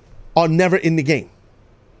are never in the game.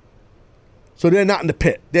 So they're not in the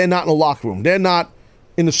pit. They're not in the locker room. They're not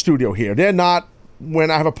in the studio here. They're not when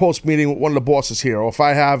I have a post meeting with one of the bosses here, or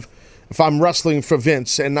if I'm wrestling for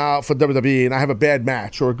Vince and now for WWE and I have a bad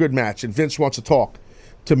match or a good match and Vince wants to talk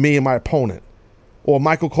to me and my opponent, or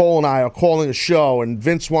Michael Cole and I are calling a show and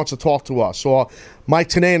Vince wants to talk to us, or Mike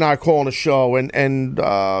Tenay and I are calling a show and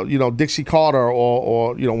Dixie Carter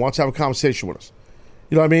or wants to have a conversation with us.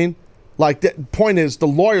 You know what I mean? Like, the point is, the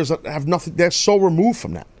lawyers have nothing. They're so removed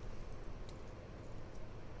from that.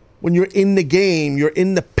 When you're in the game, you're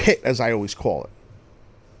in the pit, as I always call it.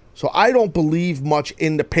 So I don't believe much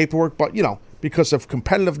in the paperwork, but, because of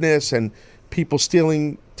competitiveness and people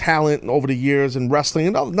stealing talent over the years and wrestling,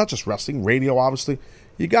 and not just wrestling, radio, obviously,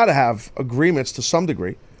 you got to have agreements to some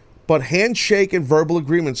degree. But handshake and verbal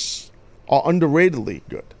agreements are underratedly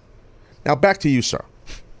good. Now, back to you, sir.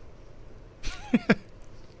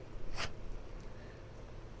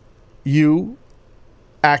 you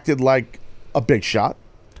acted like a big shot.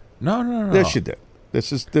 No. Yes, you did.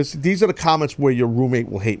 These are the comments where your roommate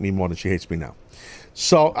will hate me more than she hates me now.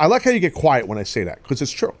 So I like how you get quiet when I say that, because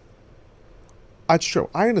it's true. It's true.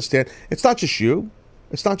 I understand. It's not just you.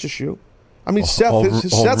 I mean,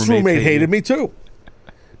 Seth's roommate hated me too,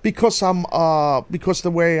 because because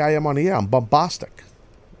the way I am on the air, I'm bombastic.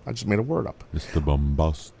 I just made a word up. Mr.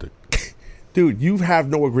 Bombastic. Dude, you have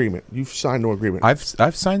no agreement. You've signed no agreement.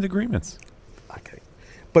 I've signed agreements. Okay,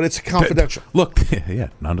 but it's confidential. Look, yeah,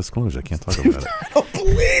 non-disclosure. I can't talk about it. I don't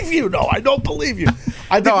believe you. No, I don't believe you.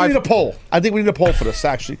 I think we need a poll. I think we need a poll for this.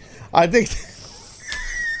 Actually, I think.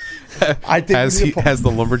 Has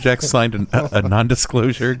the lumberjack signed a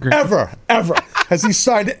non-disclosure agreement? Ever has he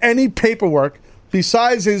signed any paperwork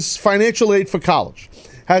besides his financial aid for college?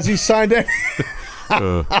 Has he signed any?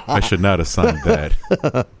 I should not have signed that.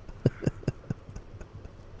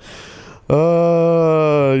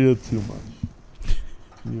 You're too much.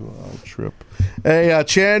 You are a trip. Hey,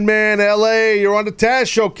 Chan Man, L.A., you're on the Taz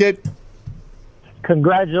Show, kid.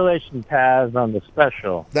 Congratulations, Taz, on the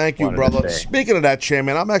special. Thank you, brother. Speaking of that, Chan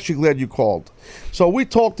Man, I'm actually glad you called. So we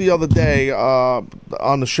talked the other day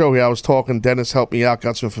on the show here. I was talking. Dennis helped me out,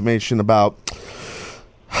 got some information about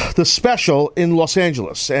the special in Los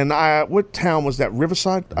Angeles. And what town was that?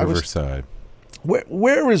 Riverside? Riverside.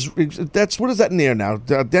 Where is that's? What is that near now?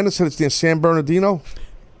 Dennis said it's near San Bernardino.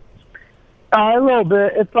 A little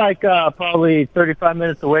bit. It's like probably 35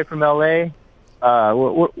 minutes away from L.A.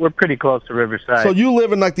 We're pretty close to Riverside. So you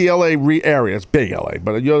live in like the L.A. area. It's big L.A.,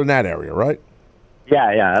 but you're in that area, right?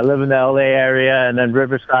 Yeah. I live in the L.A. area, and then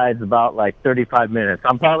Riverside's about like 35 minutes.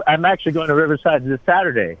 I'm actually going to Riverside this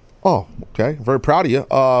Saturday. Oh, okay. Very proud of you.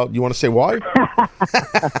 You want to say why?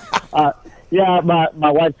 Yeah, my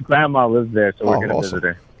wife's grandma lives there, so we're going to visit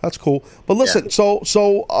her. That's cool. But listen, so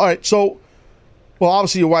all right, so well,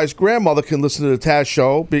 obviously your wife's grandmother can listen to the Taz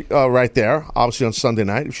Show right there, obviously on Sunday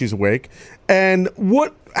night if she's awake. And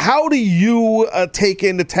how do you take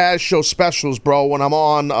in the Taz Show specials, bro? When I'm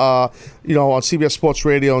on, on CBS Sports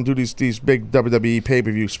Radio and do these big WWE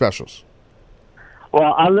pay-per-view specials.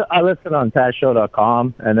 Well, I listen on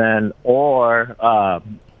TazShow.com, and then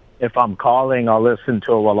if I'm calling, I'll listen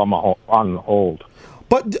to it while I'm on hold.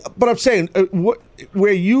 But I'm saying,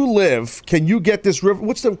 where you live, can you get this river?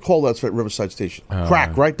 What's the call that's at Riverside Station?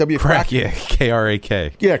 Crack, right? Crack, yeah,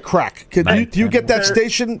 KRAK. Yeah, Crack. Do you get that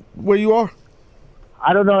station where you are?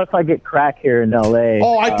 I don't know if I get crack here in L.A.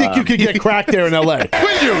 Oh, I think you could get crack there in L.A.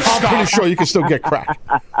 I'm pretty sure you can still get crack.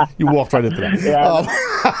 You walked right into that.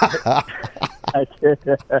 Yeah.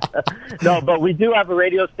 No, but we do have a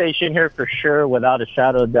radio station here for sure, without a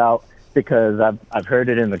shadow of doubt, because I've heard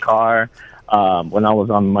it in the car when I was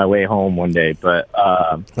on my way home one day. But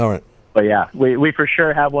all right. But yeah, we for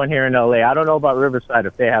sure have one here in LA. I don't know about Riverside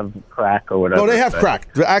if they have crack or whatever. No, they have crack.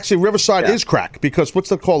 Actually, Riverside is crack because what's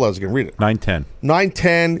the call? I was going to read it. 910.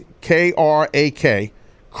 910 KRAK,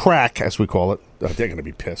 crack as we call it. Oh, they're going to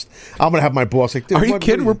be pissed. I'm going to have my boss like, are you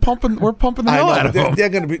kidding? We're pumping the hell out of them. They're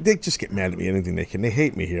going to be. They just get mad at me anything they can. They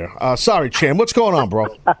hate me here. Sorry, Chan. What's going on,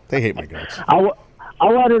 bro? They hate my guys. I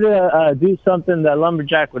wanted to do something that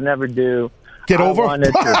Lumberjack would never do. Get over.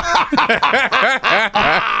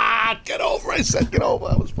 Get over. I said get over.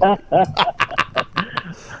 That was fun.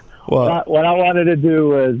 What I wanted to do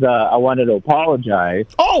was I wanted to apologize.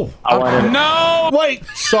 No! Wait,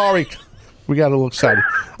 sorry. We got a little excited.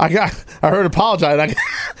 I heard apologize.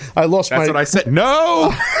 I lost That's what I said.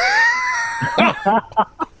 No!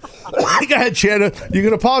 Go ahead, Chandler. You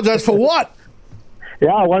can apologize for what?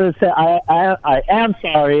 Yeah, I wanted to say I am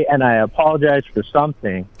sorry, and I apologize for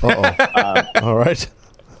something. All right.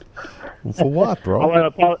 For what, bro?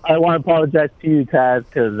 I want to apologize to you, Taz,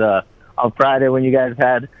 because on Friday when you guys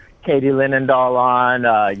had Katie Linendahl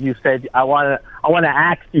on, you said I want to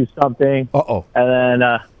ask you something.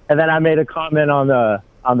 And then I made a comment on the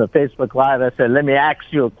Facebook Live. I said, "Let me ask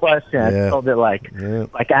you a question." I told it like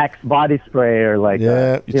Axe body spray or like.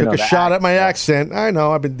 Yeah, you took a shot at my accent. I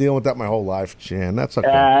know. I've been dealing with that my whole life, Jan. That's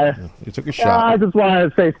okay. You took a shot. I just wanted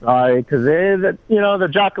to say sorry because the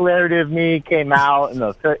jocularity of me came out in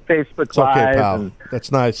the Facebook it's Live. Okay, pal.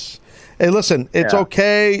 That's nice. Hey, listen, it's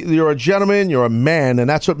okay. You're a gentleman. You're a man, and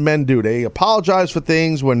that's what men do. They apologize for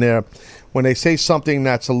things when they say something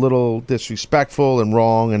that's a little disrespectful and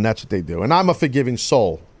wrong, and that's what they do. And I'm a forgiving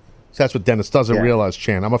soul. So that's what Dennis doesn't realize,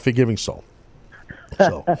 Chan. I'm a forgiving soul.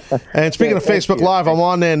 So, and speaking of Facebook Live, I'm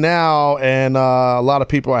on there now, and a lot of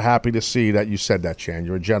people are happy to see that you said that, Chan.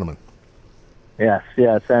 You're a gentleman. Yes,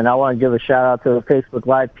 and I want to give a shout out to the Facebook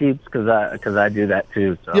Live peeps because I do that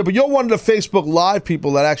too. So. Yeah, but you're one of the Facebook Live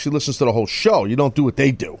people that actually listens to the whole show. You don't do what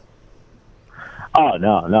they do. Oh,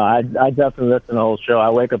 no. I definitely listen to the whole show. I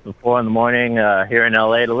wake up at 4 in the morning here in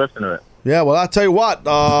L.A. to listen to it. Yeah, well, I'll tell you what.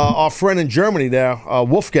 Our friend in Germany there,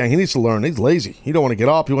 Wolfgang, he needs to learn. He's lazy. He don't want to get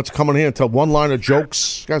up. He wants to come in here and tell one-liner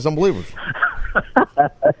jokes. This guy's unbelievable.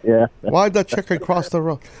 Yeah. Why'd that chicken cross the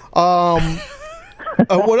road?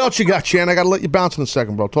 What else you got, Chan? I got to let you bounce in a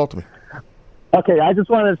second, bro. Talk to me. Okay, I just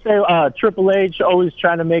wanted to say Triple H always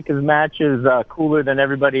trying to make his matches cooler than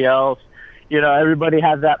everybody else. You know, everybody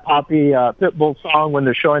has that poppy Pitbull song when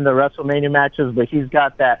they're showing the WrestleMania matches, but he's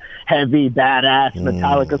got that heavy, badass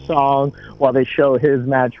Metallica song while they show his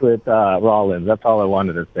match with Rollins. That's all I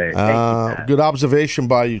wanted to say. Thank you, good observation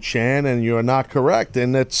by you, Chan, and you're not correct.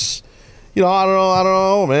 And it's, you know, I don't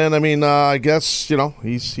know, man. I mean, I guess, you know,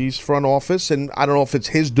 he's front office, and I don't know if it's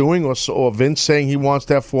his doing or Vince saying he wants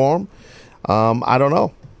that for him. I don't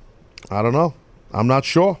know. I'm not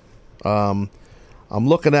sure. I'm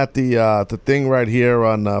looking at the thing right here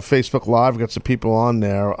on Facebook Live. We've got some people on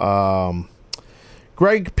there.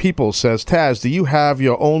 Greg People says, Taz, do you have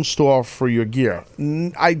your own store for your gear?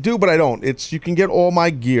 I do, but I don't. You can get all my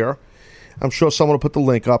gear. I'm sure someone will put the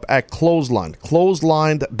link up at Clothesline,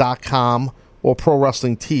 clothesline.com or Pro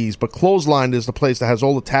Wrestling Tees. But Clothesline is the place that has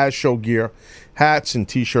all the Taz Show gear, hats and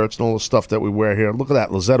T-shirts and all the stuff that we wear here. Look at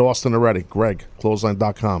that. Lizette Austin already. Greg,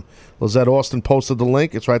 clothesline.com. Lizette Austin posted the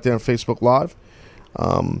link. It's right there on Facebook Live.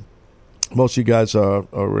 Most of you guys are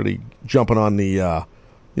already jumping on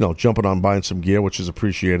jumping on buying some gear, which is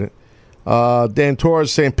appreciated. Dan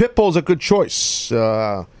Torres saying Pitbull's a good choice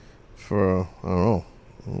for, I don't know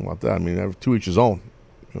about that. I mean, I have to each his own,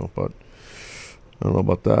 but I don't know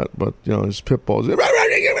about that. But, his Pitbull's,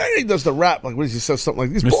 he does the rap. Like, what does he say? Something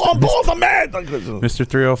like, these balls are mad. Like, Mr.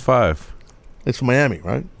 305. It's from Miami,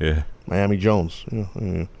 right? Yeah. Miami Jones. Yeah.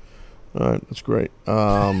 All right, that's great.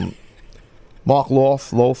 Mark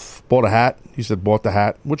Loth bought a hat. He said bought the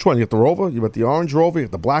hat. Which one? You got the Rover? You got the orange Rover? You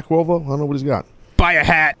got the black Rover? I don't know what he's got. Buy a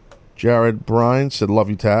hat. Jared Bryan said, love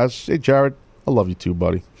you, Taz. Hey, Jared, I love you too,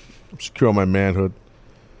 buddy. I'm secure in my manhood.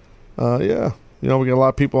 Yeah. We got a lot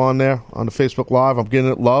of people on there on the Facebook Live. I'm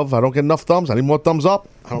getting it love. I don't get enough thumbs. I need more thumbs up.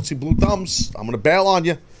 I don't see blue thumbs. I'm going to bail on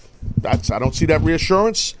you. I don't see that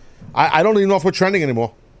reassurance. I don't even know if we're trending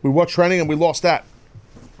anymore. We were trending and we lost that.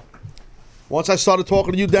 Once I started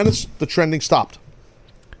talking to you, Dennis, the trending stopped.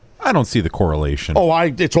 I don't see the correlation.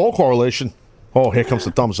 It's all correlation. Oh, here comes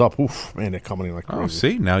the thumbs up. Oof, man, they're coming in like crazy. Oh,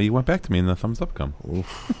 see, now you went back to me and the thumbs up come.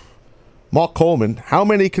 Oof. Mark Coleman, how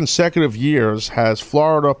many consecutive years has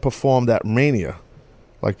Florida performed at Mania?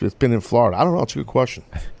 Like it's been in Florida. I don't know. It's a good question.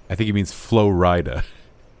 I think he means Flo Rida.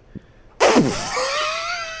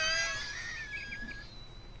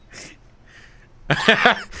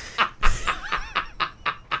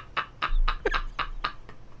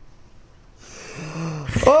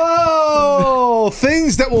 Oh,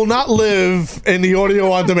 things that will not live in the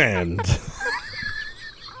audio on demand.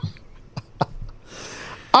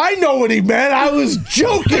 I know what he meant. I was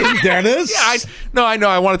joking, Dennis. Yeah, I know.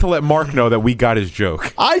 I wanted to let Mark know that we got his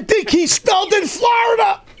joke. I think he spelled in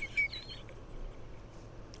Florida.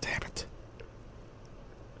 Damn it.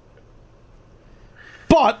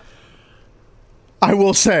 But I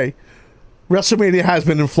will say, WrestleMania has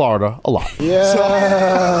been in Florida a lot.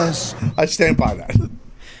 Yes. So, I stand by that.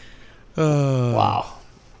 Wow.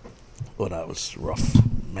 Well, that was rough.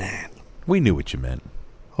 Man. We knew what you meant.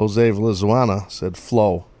 Jose Valenzuela said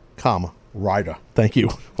Flo, Ryder. Thank you,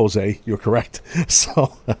 Jose. You're correct.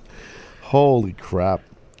 So, holy crap.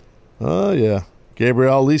 Oh, yeah.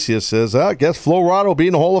 Gabriel Alicia says, I guess Flo Rida will be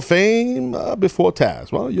in the Hall of Fame before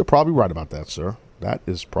Taz. Well, you're probably right about that, sir. That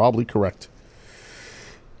is probably correct.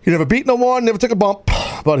 He never beat no more, never took a bump,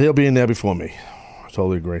 but he'll be in there before me. I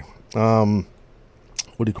totally agree.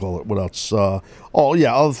 What do you call it? What else?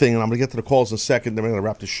 Other thing, and I'm going to get to the calls in a second, then we're going to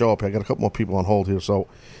wrap the show up. I got a couple more people on hold here, so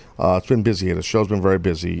it's been busy here. The show's been very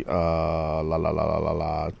busy.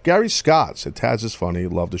 Gary Scott said, Taz is funny.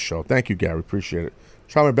 Love the show. Thank you, Gary. Appreciate it.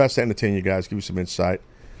 Try my best to entertain you guys, give you some insight.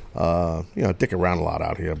 Dick around a lot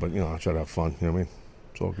out here, but, I try to have fun. You know what I mean?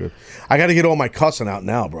 It's all good. I got to get all my cussing out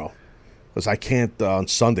now, bro. Because I can't, on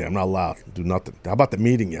Sunday, I'm not allowed to do nothing. How about the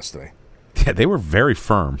meeting yesterday? Yeah, they were very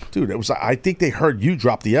firm. Dude, I think they heard you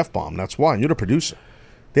drop the F-bomb. That's why. You're the producer.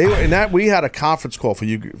 We had a conference call for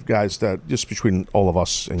you guys, that just between all of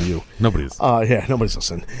us and you. Nobody's. Nobody's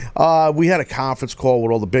listening. We had a conference call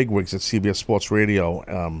with all the bigwigs at CBS Sports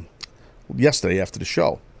Radio yesterday after the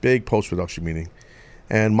show. Big post-production meeting.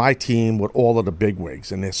 And my team with all of the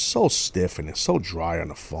bigwigs. And they're so stiff and they're so dry on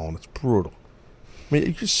the phone. It's brutal. I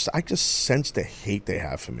mean, I just sense the hate they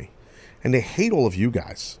have for me. And they hate all of you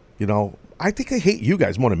guys. I think they hate you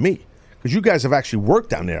guys more than me. Because you guys have actually worked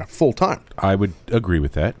down there full time. I would agree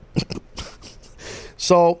with that.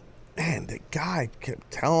 So, man, the guy kept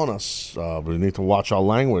telling us we need to watch our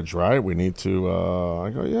language, right? We need to. I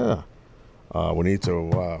go, yeah. We need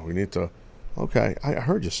to. Okay, I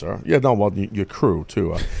heard you, sir. Yeah, no, well, your crew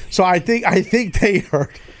too. So I think they heard.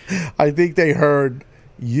 I think they heard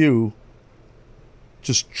you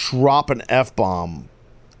just drop an F-bomb.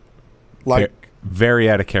 Like very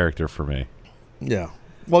out of character for me. Yeah.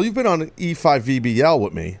 Well, you've been on an E5 VBL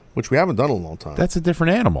with me, which we haven't done in a long time. That's a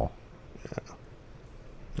different animal. Yeah.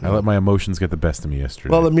 I let my emotions get the best of me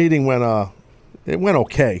yesterday. Well, the meeting went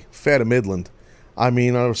okay, fair to Midland. I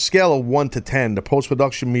mean, on a scale of 1 to 10, the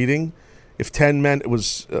post-production meeting, if 10 meant it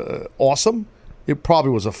was awesome, it probably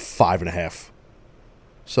was a 5.5.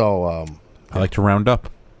 So I like to round up.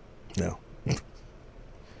 Yeah.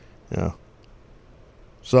 Yeah.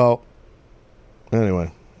 So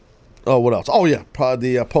anyway. Oh, what else? Oh, yeah,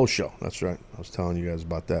 probably the post show. That's right. I was telling you guys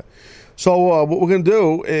about that. So what we're going to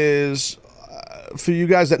do is, for you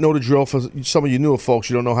guys that know the drill, for some of you newer folks,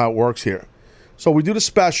 you don't know how it works here. So we do the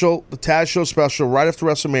special, the Taz Show special, right after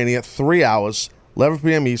WrestleMania, 3 hours, 11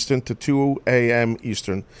 p.m. Eastern to 2 a.m.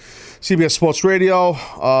 Eastern. CBS Sports Radio.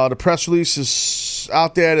 The press release is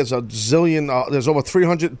out there. There's a zillion. There's over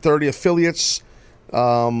 330 affiliates.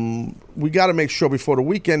 We got to make sure before the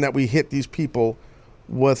weekend that we hit these people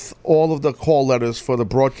with all of the call letters for the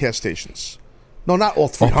broadcast stations. No, not all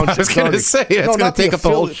 300. I was going to say, it's going to take up the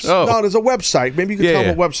whole show. No, there's a website. Maybe you can tell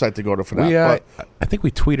them what website to go to for that. I think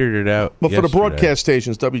we tweeted it out But yesterday. for the broadcast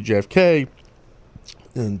stations, WJFK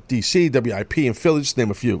in D.C., WIP in Philly, just to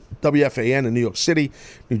name a few. WFAN in New York City,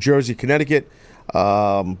 New Jersey, Connecticut,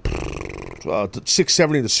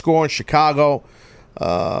 670 The Score in Chicago,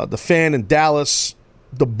 The Fan in Dallas,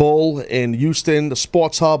 The Bull in Houston, the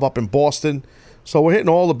Sports Hub up in Boston. So we're hitting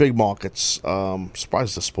all the big markets.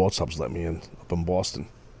 Surprised the Sports Hubs let me in up in Boston.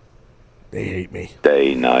 They hate me.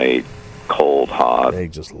 Day, night, cold, hot. They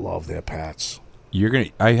just love their Pats.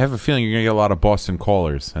 I have a feeling you're gonna get a lot of Boston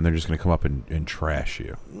callers, and they're just gonna come up and trash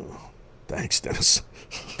you. Thanks, Dennis.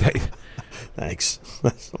 Thanks.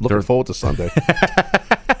 I'm looking forward to Sunday.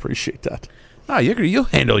 Appreciate that. No, you'll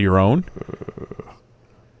handle your own.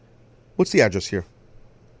 What's the address here?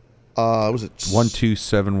 Was it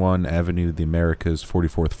 1271 Avenue of the Americas,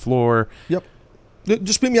 44th floor? Yep.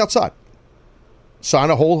 Just meet me outside. Sign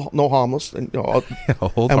a hold no harmless, and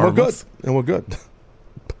harmless. We're good.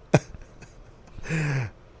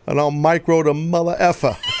 And I'll micro the mother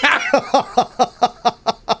effer.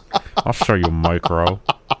 I'll show you micro.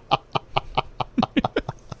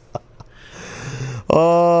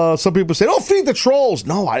 Some people say, "Don't feed the trolls."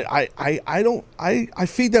 No, I don't. I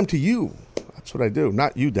feed them to you. That's what I do.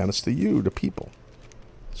 Not you, Dennis. To you, the people.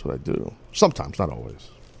 That's what I do. Sometimes, not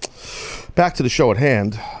always. Back to the show at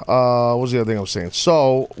hand. What was the other thing I was saying?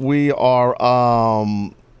 So we are.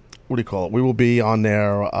 What do you call it? We will be on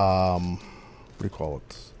there. What do you call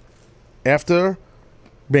it? After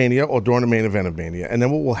Mania or during the main event of Mania, and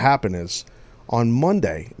then what will happen is on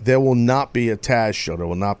Monday there will not be a Taz show. There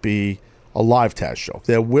will not be a live Taz show.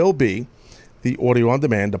 There will be the audio on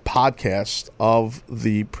demand, the podcast of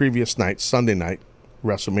the previous night, Sunday night,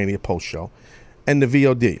 WrestleMania post show, and the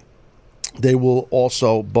VOD. They will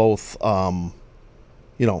also both, be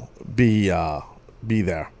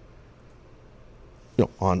there,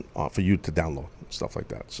 on for you to download and stuff like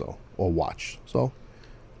that. So or watch. So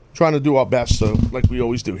trying to do our best, so like we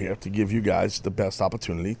always do here, to give you guys the best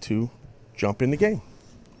opportunity to jump in the game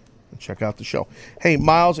and check out the show. Hey,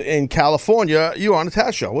 Miles in California, you on the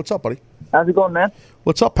Taz show? What's up, buddy? How's it going, man?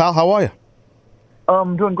 What's up, pal? How are you?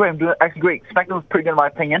 I'm doing great. I'm doing actually great. SmackDown was pretty good in my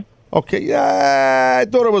opinion. Okay, yeah, I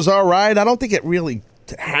thought it was all right. I don't think it really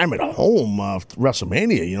hammered home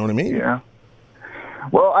WrestleMania, you know what I mean? Yeah.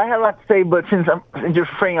 Well, I had a lot to say, but since I'm just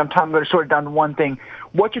afraid I'm going to short it down to one thing.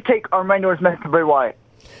 What's your take on Randy Orton's message to Bray Wyatt?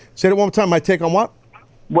 Say that one more time. My take on what?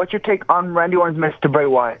 What's your take on Randy Orton's message to Bray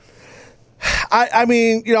Wyatt? I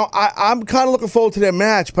mean, I'm kind of looking forward to their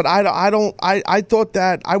match, but I thought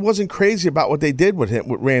that I wasn't crazy about what they did with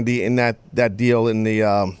Randy in that deal in the,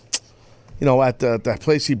 at the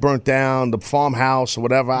place he burnt down, the farmhouse or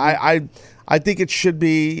whatever. I think it should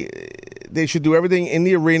be, they should do everything in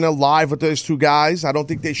the arena live with those two guys. I don't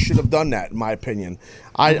think they should have done that, in my opinion.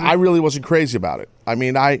 I really wasn't crazy about it. I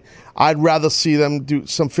mean, I'd rather see them do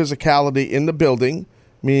some physicality in the building,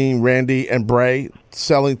 meaning Randy and Bray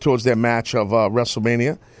selling towards their match of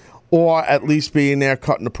WrestleMania, or at least being there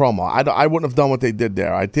cutting the promo. I wouldn't have done what they did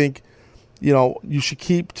there. I think, you should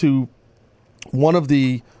keep to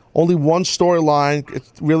only one storyline.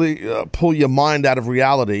 It's really pull your mind out of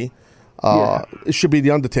reality. It should be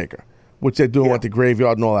The Undertaker, which they're doing with the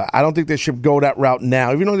graveyard and all that. I don't think they should go that route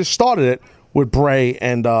now. Even though they started it with Bray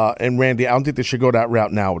and Randy. I don't think they should go that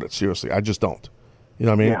route now with it. Seriously, I just don't. You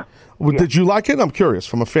know what I mean? Yeah. Well, did you like it? I'm curious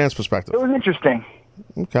from a fan's perspective. It was interesting.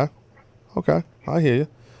 Okay, I hear you.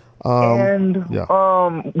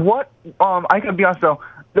 What? I gotta be honest though.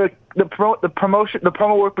 The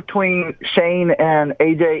promo work between Shane and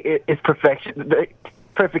AJ is perfection.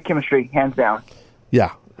 Perfect chemistry, hands down.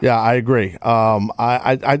 Yeah, I agree.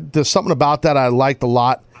 I there's something about that I liked a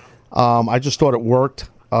lot. I just thought it worked.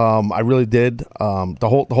 I really did.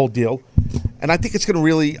 The whole deal, and I think it's going to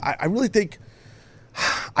really. I really think.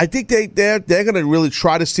 I think they're going to really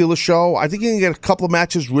try to steal a show. I think you can get a couple of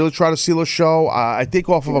matches, really try to steal a show. I think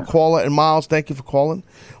off of a caller, and Miles, thank you for calling.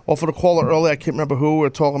 Off of the caller earlier, I can't remember who, we were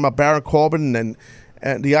talking about Baron Corbin and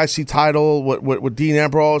the IC title with Dean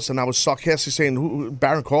Ambrose, and I was sarcastically saying, who,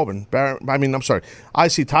 Baron Corbin?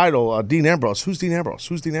 IC title, Dean Ambrose. Who's Dean Ambrose?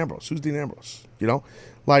 Who's Dean Ambrose? Who's Dean Ambrose? You know?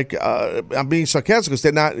 Like, I'm being sarcastic because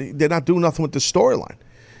they're not doing nothing with this storyline.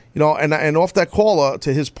 You know, and off that caller,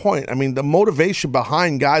 to his point, I mean, the motivation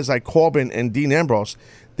behind guys like Corbin and Dean Ambrose,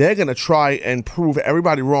 they're going to try and prove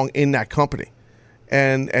everybody wrong in that company.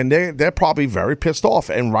 And they're probably very pissed off,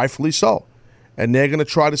 and rightfully so. And they're going to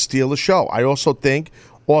try to steal the show. I also think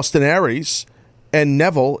Austin Aries and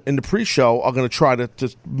Neville in the pre-show are going to try to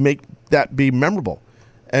make that be memorable.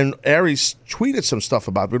 And Aries tweeted some stuff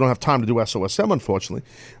about it. We don't have time to do SOSM, unfortunately.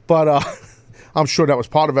 But I'm sure that was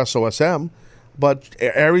part of SOSM. But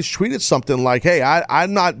Aries tweeted something like, hey,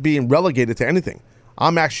 I'm not being relegated to anything.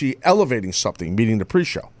 I'm actually elevating something, meaning the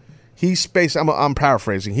pre-show. I'm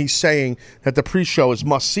paraphrasing. He's saying that the pre-show is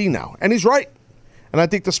must-see now. And he's right. And I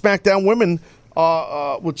think the SmackDown women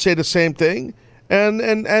would say the same thing.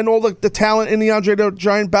 And all the talent in the Andre the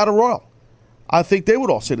Giant Battle Royal. I think they would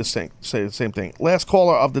all say the same thing. Last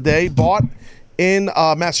caller of the day, Bart in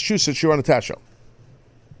Massachusetts. You're on the Taz Show.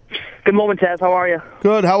 Good moment, Taz. How are you?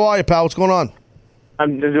 Good. How are you, pal? What's going on?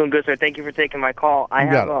 I'm doing good, sir. Thank you for taking my call. I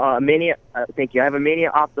have a Mania. Thank you. I have a Mania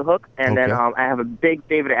off the hook, and then I have a big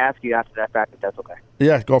favor to ask you after that fact, if that's okay.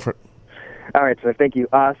 Yeah, go for it. All right, sir. Thank you.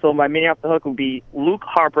 So my Mania off the hook would be Luke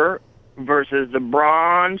Harper versus the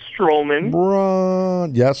Braun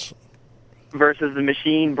Strowman. Yes. Versus the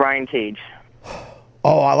Machine, Brian Cage.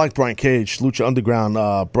 Oh, I like Brian Cage, Lucha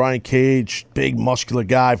Underground. Brian Cage, big muscular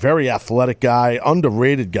guy, very athletic guy,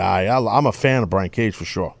 underrated guy. I'm a fan of Brian Cage for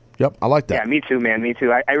sure. Yep, I like that. Yeah, me too, man. Me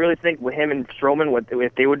too. I really think with him and Strowman,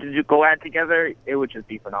 if they were to go at it together, it would just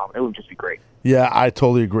be phenomenal. It would just be great. Yeah, I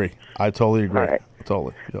totally agree. All right.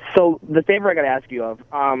 Totally. Yep. So the favor I got to ask you of,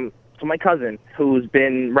 so my cousin, who's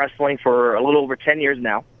been wrestling for a little over 10 years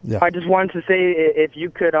now, I just wanted to say if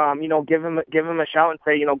you could, give him a shout and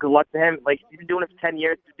say, good luck to him. Like, he's been doing it for 10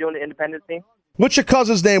 years, doing the independent scene. What's your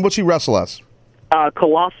cousin's name? What's he wrestle as?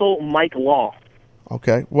 Colossal Mike Law.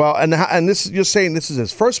 Okay. Well, and this you're saying this is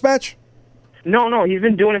his first match? No, he's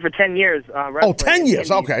been doing it for 10 years. 10 years,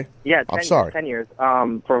 okay. Yeah, 10 years,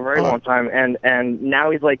 for a very long time. And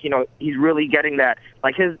now he's like, he's really getting that,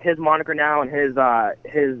 like his moniker now and his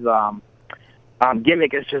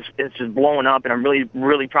gimmick is just blowing up, and I'm really,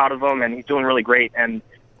 really proud of him, and he's doing really great. And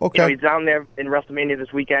he's down there in WrestleMania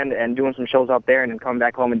this weekend and doing some shows out there, and then coming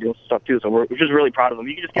back home and doing some stuff too. So we're just really proud of him.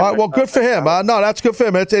 You can just give him good for him. No, that's good for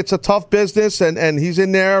him. It's a tough business, and he's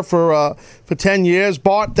in there for 10 years.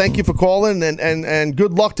 Bart, thank you for calling, and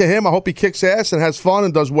good luck to him. I hope he kicks ass and has fun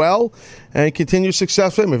and does well and continues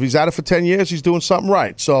success for him. If he's at it for 10 years, he's doing something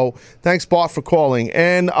right. So thanks, Bart, for calling.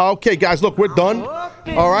 And okay, guys, look, we're done.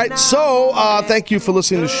 All right. So thank you for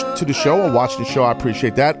listening to the show or watching the show. I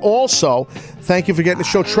appreciate that. Also, thank you for getting the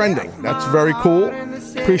show trending. That's very cool.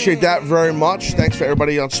 Appreciate that very much. Thanks for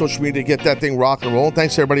everybody on social media to get that thing rock and roll.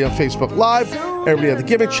 Thanks to everybody on Facebook Live, everybody on the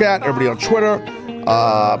Gimmick Chat, everybody on Twitter.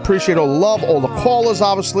 Appreciate all the love, all the callers,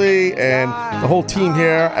 obviously, and the whole team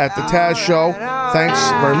here at the Taz Show. Thanks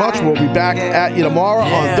very much. We'll be back at you tomorrow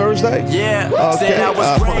on Thursday. Okay.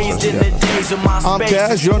 I'm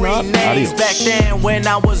Taz. You're not. Adios. Back then when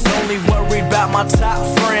I was only worried about my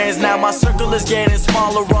top friends. Now my circle is getting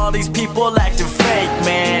smaller. All these people acting fake,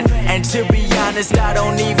 man. And to be honest, I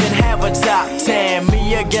don't even have a top 10.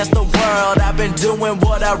 Me against the world. I've been doing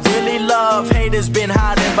what I really love. Haters been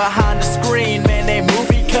hiding behind the screen, man. They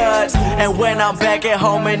movie cuts. And when I'm back at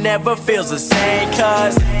home, it never feels the same.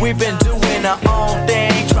 Cause we've been doing our own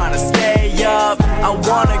thing, trying to stay up. I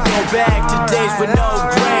wanna go back to days with no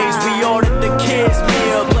grades. We ordered the kids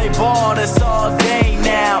meal, play ball, that's all day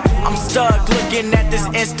now. I'm stuck looking at this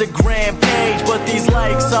Instagram page, but these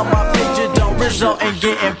likes on my picture don't result in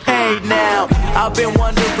getting paid now. I've been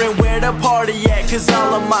wondering where the party at, cause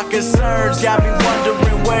all of my concerns got me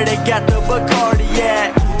wondering where they got the Bacardi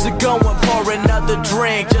at. So go and pour another another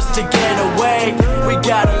drink just to get away. We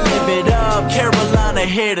gotta live it up, Carolina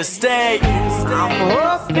here to stay. I'm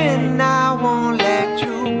hoping I won't let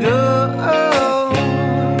you go.